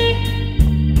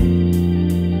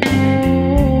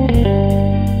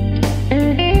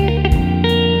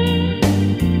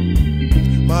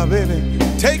 My baby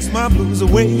takes my blues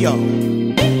away, y'all.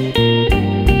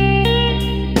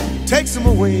 Takes them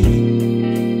away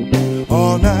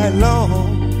all night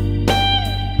long.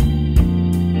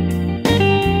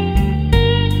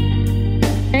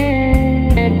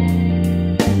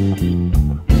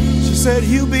 She said,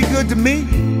 "You be good to me,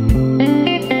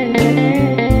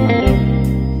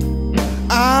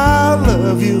 I'll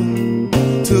love you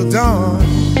till dawn."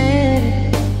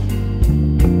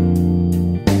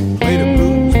 Play the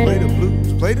blues, play the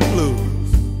blues, play the blues.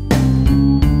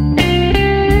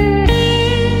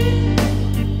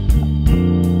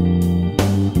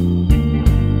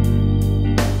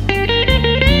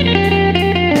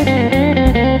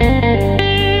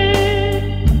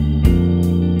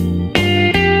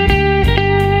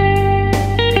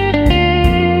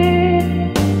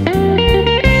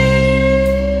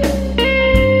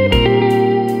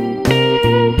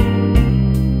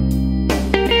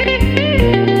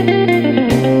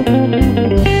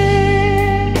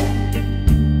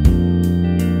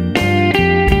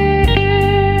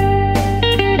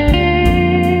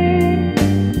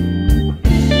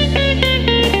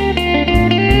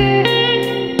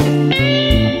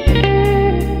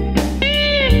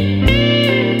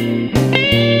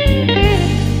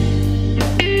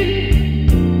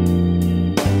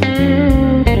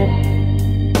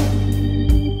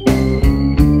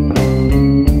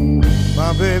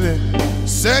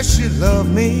 Says she loved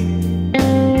me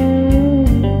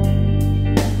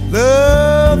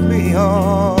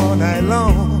all night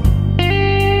long.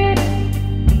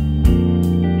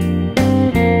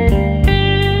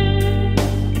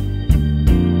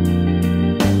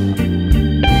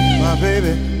 My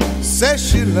baby says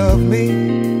she loved me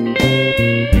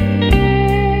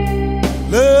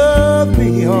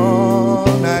all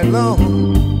night long.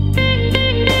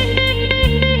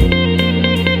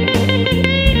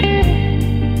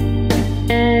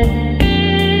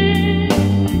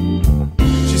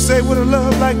 Say with a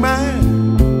love like mine,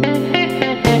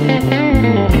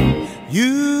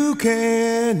 you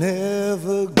can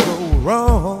never go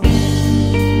wrong.